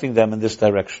 directing them in this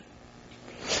direction.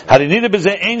 So we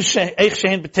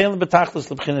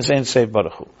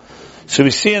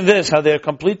see in this how they are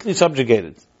completely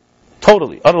subjugated,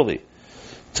 totally, utterly,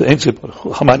 to Ein Sof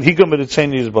Baruch,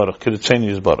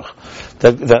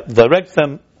 that direct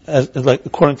them as like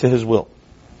according to His will.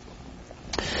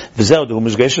 I say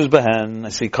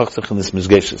kachtach in this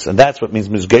mizgeshes, and that's what means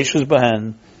mizgeshes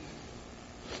behen.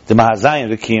 The Mahazayin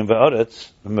Rekim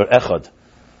ve'oretz. Remember Echad.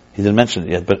 He didn't mention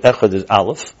it yet, but Echad is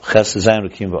Aleph, Ches Zayin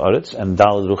Rekim ve'oretz, and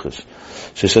Dal Ruchas.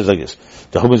 So he says like this: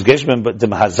 the mizgeshes, but the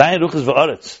Mahazayin Ruchas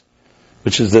ve'oretz,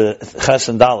 which is the Ches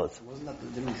and Dalet. Wasn't that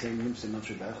didn't he say Nimsa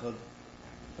Nafshe Echad?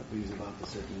 That was about the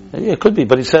certain. Yeah, it could be,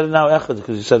 but he said it now Echad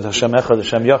because he said Hashem Echad,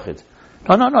 Hashem Yachid.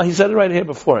 No, he said it right here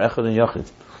before, Echad and Yachid.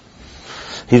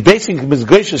 He's basing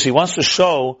Mizgeshes, he wants to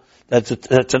show that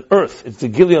it's an earth, it's the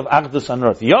Gili of Achdus on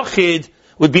earth. Yachid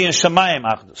would be in Shamayim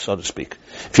Achdus, so to speak.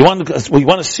 If you want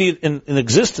to see it in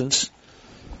existence,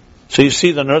 so you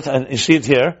see it on earth, and you see it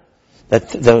here, that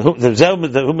the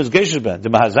Mizgeshes ben, the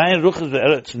Mahazayin Ruchas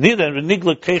ve'eretz, Nida and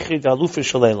Renigla Kechid Alufi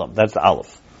Shaleilam, that's the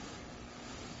Aleph.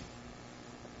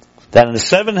 That in the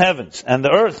seven heavens, and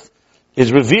the earth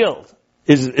is revealed,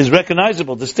 is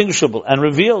recognizable, distinguishable, and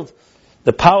revealed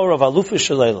the power of Alufi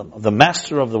Shaleilam, of the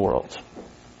master of the world.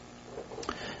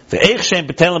 And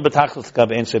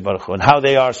how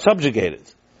they are subjugated.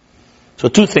 So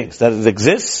two things, that it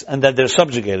exists and that they're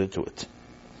subjugated to it.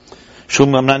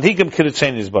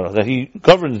 That He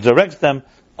governs, directs them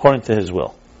according to His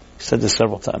will. He said this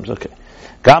several times, okay.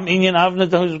 Another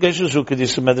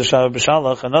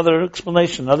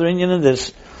explanation, another inyan in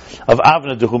this, of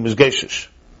Avna Dehu Mizgeshes.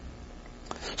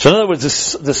 So in other words,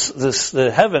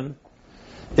 the heaven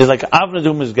is like Avna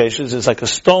Dehu Mizgeshes, is like a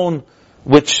stone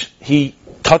which He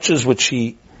touches, which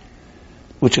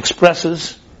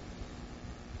expresses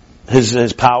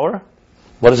His power.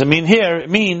 What does it mean here? It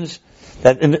means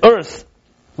that in the earth,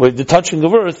 where the touching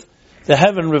of earth, the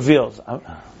heaven reveals.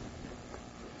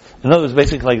 In other words,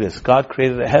 basically like this. God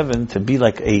created a heaven to be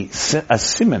like a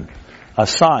siman, a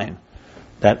sign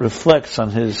that reflects on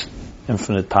His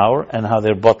infinite power and how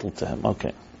they're bottled to Him.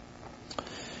 Okay.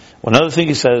 One other thing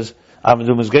he says, the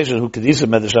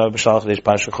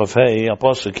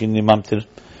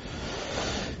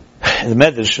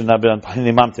medrash should not be on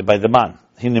hini mamtir, by the man.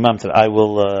 Hini mamtir, I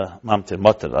will mamtir,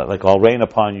 motter, like I'll rain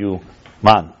upon you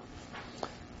man,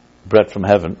 bread from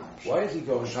heaven. Why is he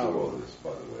going through all this,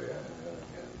 by the way?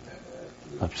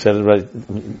 I've said it right.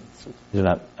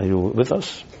 Are you with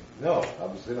us? No,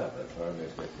 obviously not. That's why I'm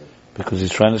asking. Because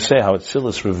he's trying to say how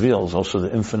Atzilus reveals also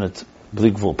the infinite bli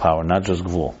gvul power, not just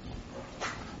gvul.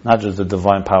 Not just the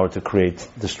divine power to create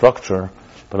the structure,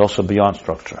 but also beyond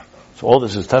structure. So all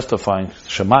this is testifying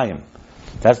Shemayim.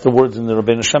 That's the words in the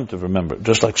Rabbeinu Shem Tov, remember.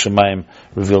 Just like Shemayim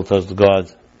revealed to us the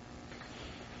God.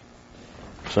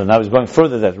 So now he's going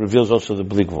further, that reveals also the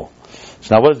bli gvul.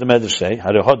 So now what does the Medrash say?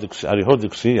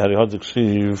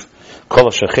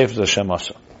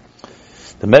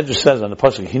 The Medrash says on the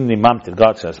pasuk, Hinni mamtir,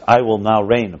 God says, I will now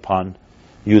rain upon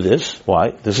you this.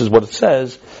 Why? This is what it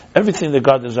says. Everything that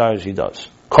God desires, He does.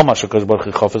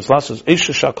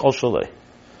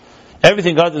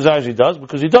 Everything God desires, He does,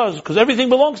 because everything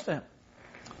belongs to Him.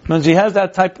 It means He has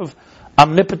that type of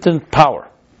omnipotent power.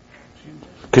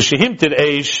 K'shehimtir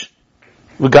eish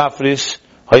v'gafris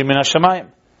hayimin hashamayim,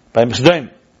 by Misdoim,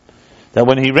 that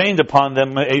when He rained upon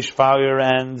them eish, fire,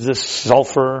 and the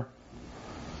sulfur,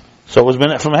 so it was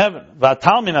from heaven.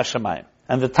 V'atal min hashamayim,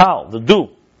 and the tal, the dew,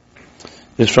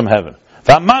 is from heaven.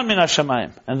 V'aman min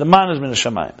hashamayim, and the man is min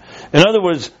hashamayim. In other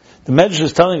words, the Medrash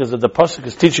is telling us that the pasuk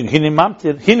is teaching hinni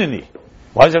mamtir, hinini.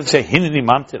 Why does it have to say hinini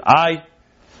mamtir? I?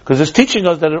 Because it's teaching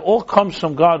us that it all comes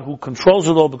from God who controls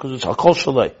it all, because it's hakol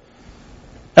shalei.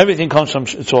 Everything comes from,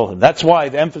 it's all Him. That's why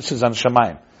the emphasis on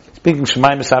Shemayim. Speaking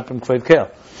Shemayim Esaprim Kved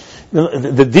Kel.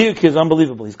 The diuk is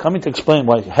unbelievable. He's coming to explain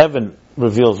why heaven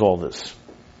reveals all this.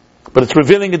 But it's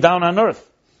revealing it down on earth.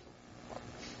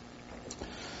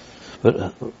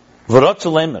 But what is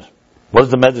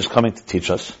the Medrash coming to teach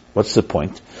us? What's the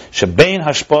point? Shebein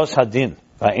hashpos hadin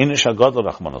va'inish hagadol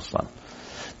rachman oslan.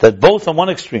 That both on one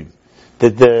extreme,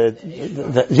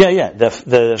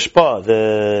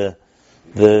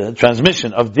 the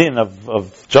transmission of din,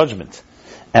 of judgment,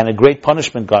 and a great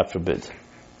punishment, God forbid.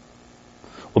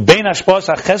 Ubein hashpos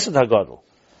hachesed hagadol,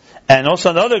 and also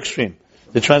on the other extreme,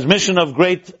 the transmission of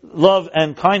great love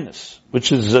and kindness,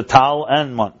 which is tal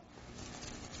and man.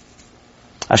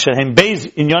 Asher hem beis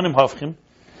inyanim hafchim,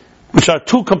 which are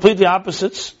two completely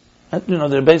opposites.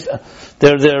 They're based,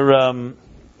 they're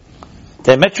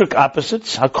diametric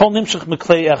opposites. Hakol nimshach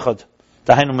miklei echad,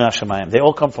 dahainu min hashamayim. They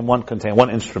all come from one container, one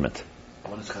instrument.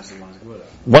 One is chesed, one is gvura.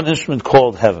 One instrument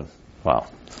called heaven. Wow.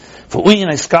 For uyin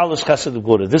iskalus chesed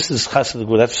gvura. This is chesed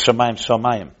gvura. That's shamayim,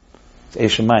 shamayim. It's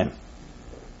eshamayim.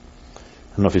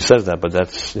 I don't know if he says that, but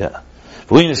that's, yeah.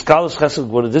 For uyin iskalus chesed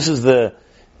gvura. This is the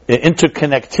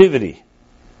interconnectivity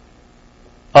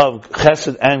of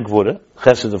chesed and gvura.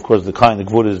 Chesed, of course, the kind. The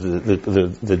gvura is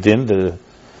the din, the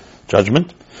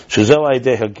judgment. Oh,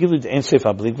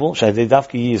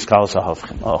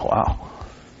 wow.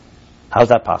 How's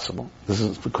that possible? This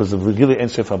is because of Regili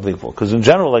Ensef HaBlikvul. Because in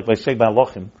general, like by saying by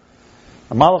Alochim,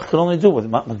 a Malach could only do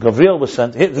what Gabriel was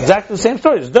sent. It's exactly the same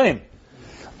story. It's Daim.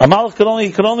 A Malach could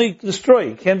only destroy.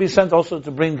 He can be sent also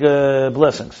to bring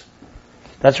blessings.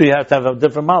 That's why you have to have a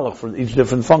different Malach for each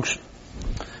different function.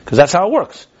 Because that's how it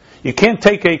works. You can't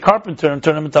take a carpenter and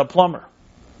turn him into a plumber.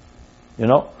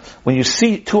 When you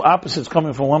see two opposites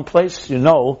coming from one place, you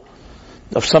know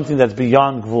of something that's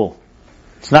beyond Gvul.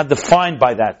 It's not defined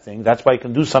by that thing. That's why you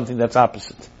can do something that's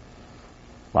opposite.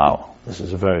 Wow. That's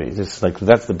the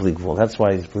bli gvul. That's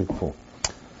why it's bli gvul.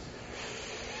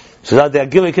 So that the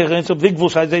agile keren so bli gvul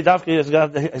shai davke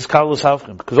is kalus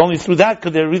hafrim. Because only through that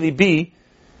could there really be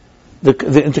the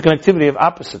interconnectivity of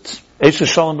opposites. Eisha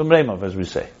shalom b'mreimav, as we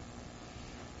say.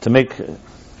 To make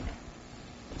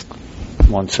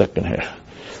 1 second here.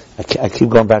 I keep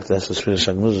going back to this Swedish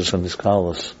Agmuzus and this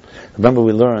kalus. Remember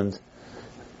we learned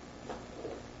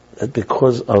that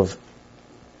because of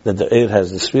that the Eir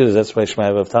has the spheres, that's why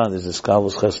Shmai Avtan is the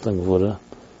Skalus Chesed and Gvura.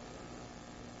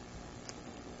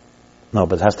 No,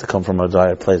 but it has to come from a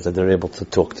dire place that they're able to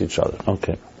talk to each other.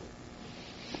 Okay.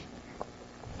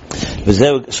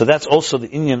 So that's also the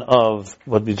inyan of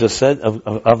what we just said of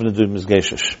Avnedu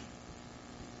Mizgeshish.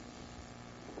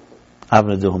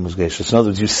 Avnedu Mizgeshish. In other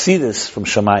words, you see this from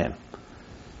Shemayim.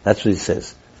 That's what he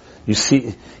says. You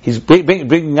see, he's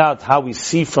bringing out how we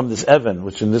see from this Evan,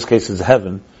 which in this case is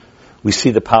heaven, we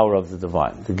see the power of the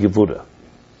divine, the Givura,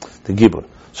 the Gibur.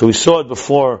 So we saw it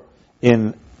before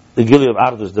in the Gili of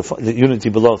Ardus, the unity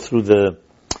below through the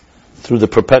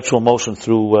perpetual motion,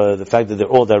 through the fact that they're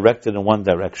all directed in one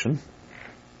direction,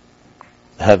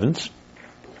 the heavens.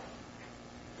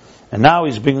 And now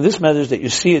he's bringing this message that you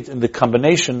see it in the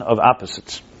combination of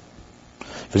opposites.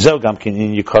 This goes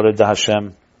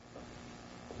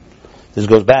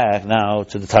back now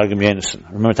to the Targum Yonasan.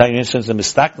 Remember, Targum Yonasan is the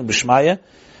Mistaklim B'Shmaya,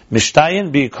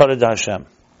 Mishtayin B'Yikored Hashem.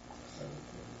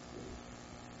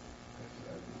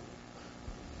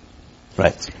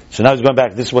 Right. So now he's going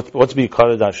back. This is what's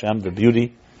B'Yikored Hashem, the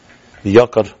beauty, the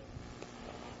Yokar,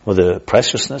 or the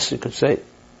preciousness, you could say.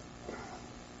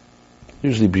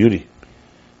 Usually beauty.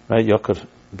 Right? Yokar,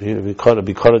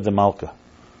 B'Yikored the Malka.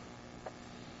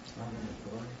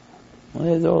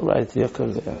 Well, they're all right.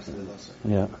 Yokar,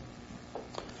 yeah.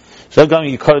 So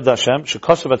going Yikored Hashem,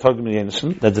 Shekosav Targum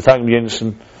Yonasan, that the Targum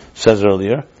Yonasan says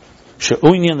earlier,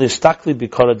 She'unyan Listakli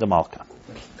B'Yikored the Malka.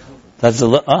 That's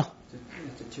the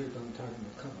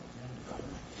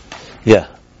yeah,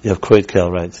 you have Koid Kel,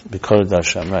 right? B'Yikored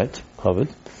Hashem, right? Covered.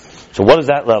 So what is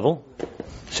that level?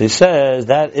 So he says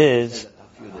that is.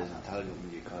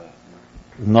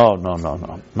 No,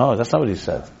 that's not what he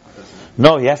said.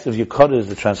 No, he asked if Yikored is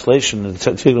the translation, the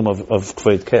Tigrum of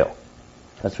Koid Kel.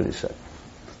 That's what he said.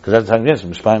 Because that's how it is.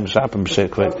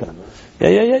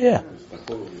 Yeah.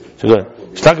 So good.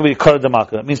 He's talking about Yikored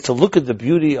Damaka. That means to look at the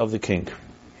beauty of the king.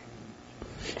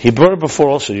 He brought it before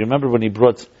also. You remember when he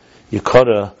brought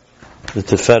Yikored, the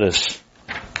Tiferes,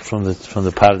 from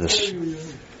the Paradise.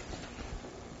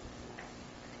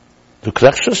 The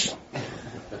Krechus?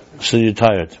 So you're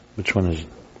tired. Which one is it?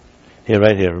 Here,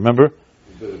 right here. Remember?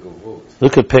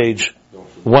 Look at page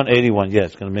 181. Yeah,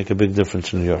 it's going to make a big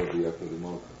difference in New York.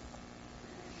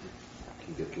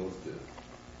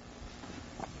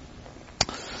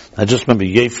 I just remember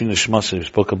Yefi Nishmasa, we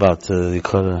spoke about the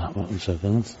Yikored. 1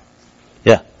 second.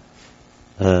 Yeah.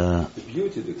 The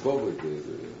beauty, the cover, the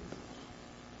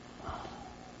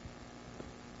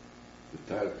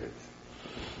target.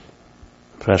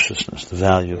 Preciousness, the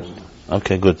value.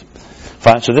 Okay, good.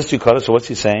 Fine, so this Yikored, so what's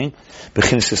he saying? That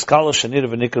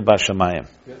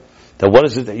what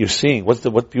is it that you're seeing?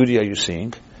 What beauty are you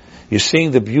seeing? You're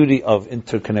seeing the beauty of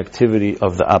interconnectivity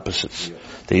of the opposites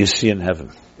that you see in heaven.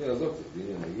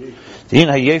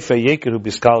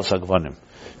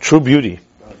 True beauty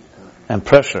and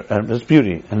pressure and there's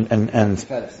beauty and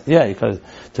yeah, because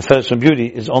the feathers from beauty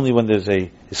is only when there's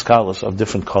a iskalos of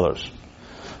different colors.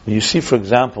 When you see, for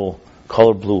example,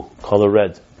 color blue, color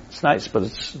red, it's nice, but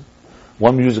it's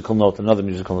one musical note, another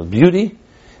musical note. Beauty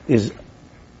is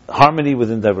harmony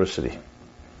within diversity.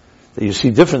 That you see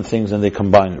different things and they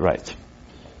combine right.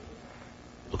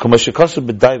 Like we discussed in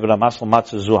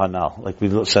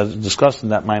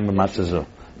that Maimon Matzazu.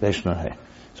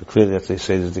 So clearly that they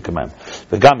say this is the command.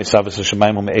 And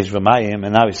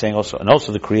now he's saying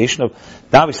also the creation of,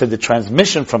 now he said the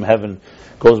transmission from heaven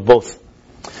goes both.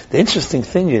 The interesting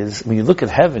thing is, when you look at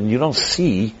heaven, you don't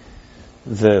see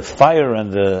the fire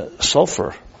and the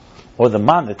sulfur or the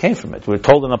man that came from it. We're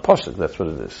told in a pasuk, that's what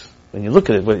it is. When you look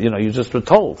at it, you just were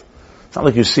told. It's not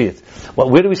like you see it. Well,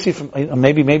 where do we see from?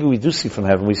 Maybe we do see from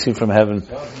heaven. We see from heaven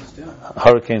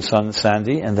hurricane, sun,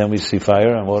 sandy, and then we see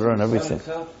fire and water and everything.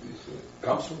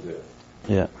 Comes from there.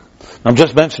 Yeah, I'm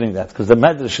just mentioning that because the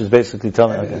Medrash is basically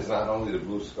telling us. It's not only the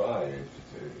blue sky. If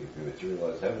you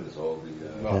materialize heaven, it's all the.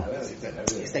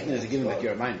 He's taking it as a given that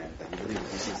you're a mind man, that you believe that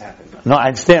these things happen. No, I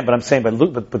understand, but I'm saying, but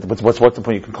what's the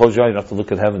point? You can close your eyes. You don't have to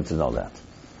look at heaven to know that.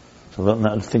 So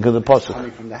think of the pasuk.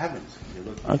 Coming from the heavens.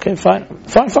 Okay, fine.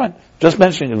 Just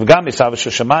mentioning it.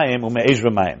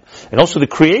 And also the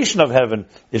creation of heaven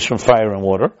is from fire and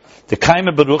water. The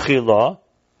kaima beruchi law.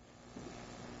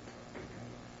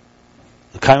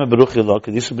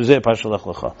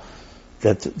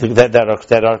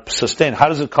 That are sustained. How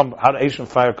does it come? How does Asian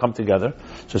fire come together?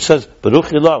 So it says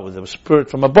beruchi law, with the spirit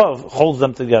from above holds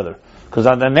them together. Because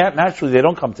naturally they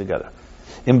don't come together.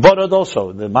 In Borod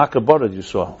also, the Makkah Borod you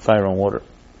saw fire and water,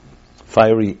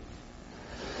 fiery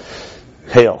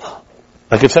hail.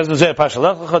 Like it says in Zeh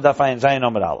Pashalach Dafayin Zayin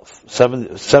Amud Aleph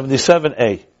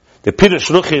 77a. The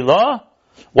Pirush Ruchi Law.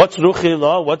 What's Ruchi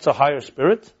Law? What's a higher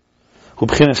spirit?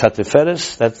 Hubchinis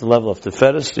HaTiferes. That's the level of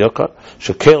Tiferes, the Yokar.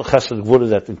 Shekel Chesed Gvura,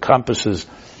 that encompasses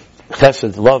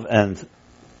Chesed, love and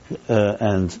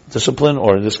discipline,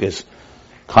 or in this case,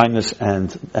 kindness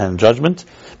and judgment.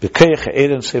 The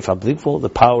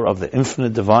power of the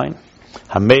infinite divine.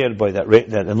 Hameir, by that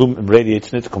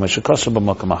radiates in it.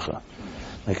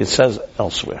 Like it says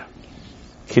elsewhere.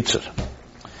 Kitzer.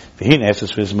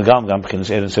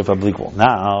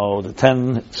 Now, the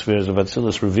 10 spheres of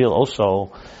Atzilus reveal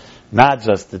also not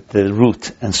just the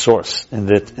root and source in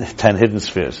the 10 hidden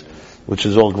spheres. which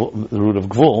is all the root of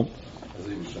Gvul,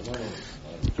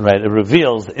 right? It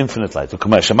reveals the infinite light. Like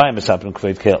we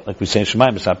say in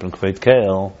Shemayim Misapin Kveit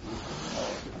Keil,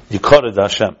 Yikored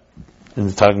Hashem in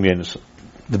the Targum Yenusu.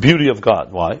 The beauty of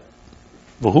God. Why?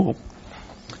 Who?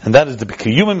 And that is the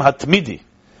B'kiyumim Hatmidi,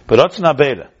 B'rotzna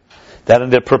Beira, that in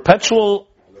their perpetual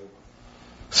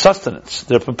sustenance,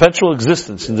 their perpetual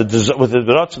existence, with the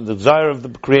B'rotzna, the desire of the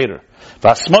Creator,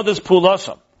 V'asmodas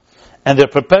Pulasam, and their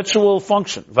perpetual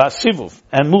function, V'asivuv,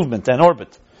 and movement, and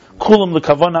orbit, Kulam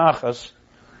L'kavona Achas,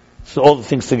 so all the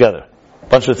things together. A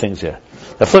bunch of things here.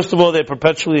 Now, first of all, they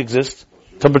perpetually exist.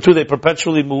 Number two, they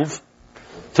perpetually move.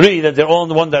 Three, that they're all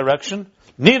in one direction.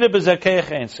 In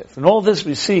all this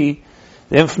we see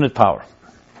the infinite power.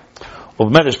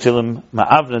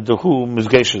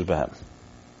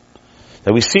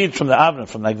 That we see it from the Avna,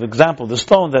 from like the example, the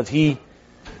stone that he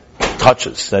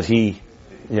touches,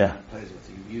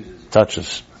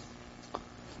 touches.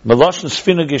 Meloshin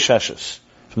Sfina Gesheshes,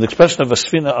 from the expression of a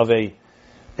Sfina of a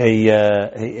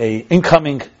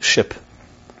incoming ship,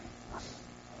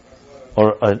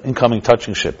 or an incoming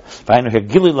touching ship.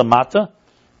 Gili Lamata,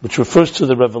 which refers to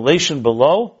the revelation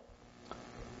below.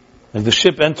 Like the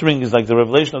ship entering is like the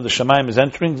revelation of the Shemayim is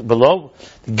entering below.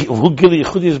 Gili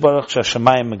Yechudi is Baruch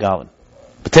Shemayim Megalim,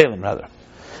 B'Telim rather.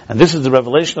 And this is the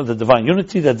revelation of the divine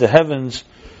unity that the heavens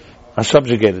are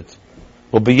subjugated.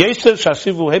 And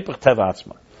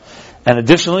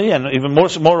additionally, and even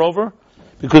moreover,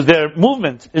 because their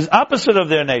movement is opposite of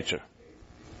their nature.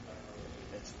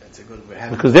 That's a good.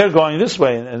 Because they're going this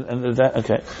way, and that,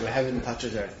 okay. Where heaven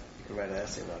touches earth. You can write an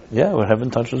essay about it. Yeah, where heaven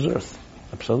touches earth.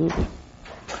 Absolutely.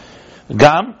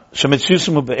 Gam,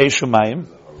 shemitzusumu be'eshu mayim,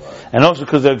 and also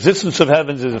because the existence of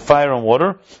heavens is fire and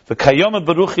water, the kayoma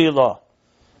baruchi ilah,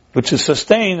 which is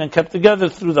sustained and kept together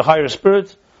through the higher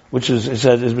spirit, which he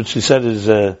said is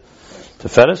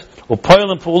Teferes,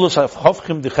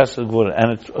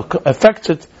 and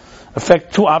it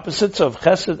affect two opposites of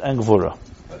Chesed and Gvura,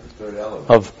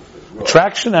 of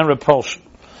attraction and repulsion.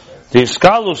 The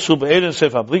Iskalus,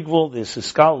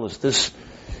 this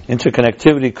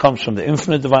interconnectivity comes from the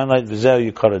infinite divine light,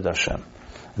 V'zeh Yikored Hashem.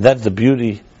 And that's the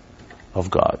beauty of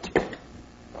God.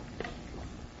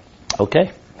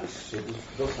 Okay? So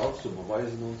this also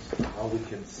provides how we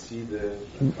can see the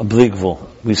Bligvul.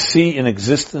 We see in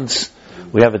existence.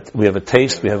 We have a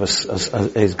taste. We have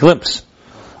a glimpse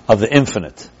of the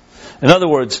infinite. In other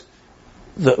words,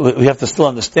 we have to still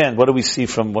understand what do we see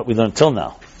from what we learned till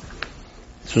now.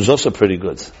 This was also pretty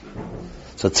good.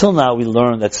 So till now we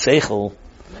learned that Seichel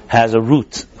has a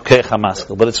root,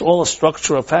 but it's all a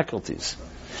structure of faculties.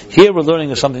 Here we're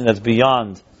learning something that's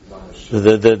beyond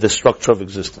the structure of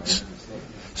existence.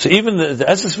 So even the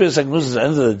Essence Sphere Sagnus at the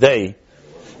end of the day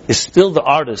is still the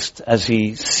artist as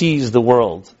he sees the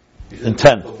world in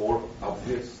 10. more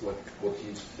obvious, like what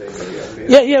he's saying?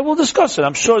 Yeah, we'll discuss it.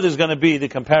 I'm sure there's going to be the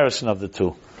comparison of the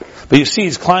two. But you see,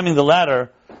 he's climbing the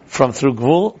ladder from through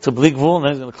Gvul to Bli Gvul, and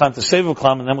then he's going to climb to Sevu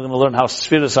Klam, and then we're going to learn how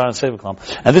spheres are in Sevu Klam.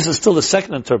 And this is still the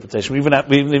second interpretation. We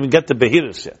didn't even get to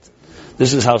Behiris yet.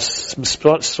 This is how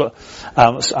spheres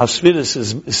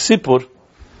is Sipur,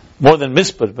 more than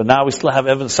Mispur, but now we still have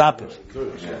Evan Sapir.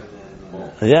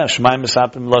 Yeah, Shemayim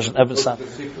Misapim, Loshen, Evan Sapir.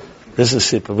 This is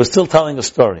Sipur. We're still telling a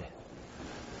story.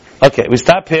 Okay, we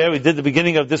stop here. We did the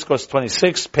beginning of Discourse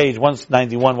 26, page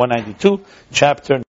 191, 192, chapter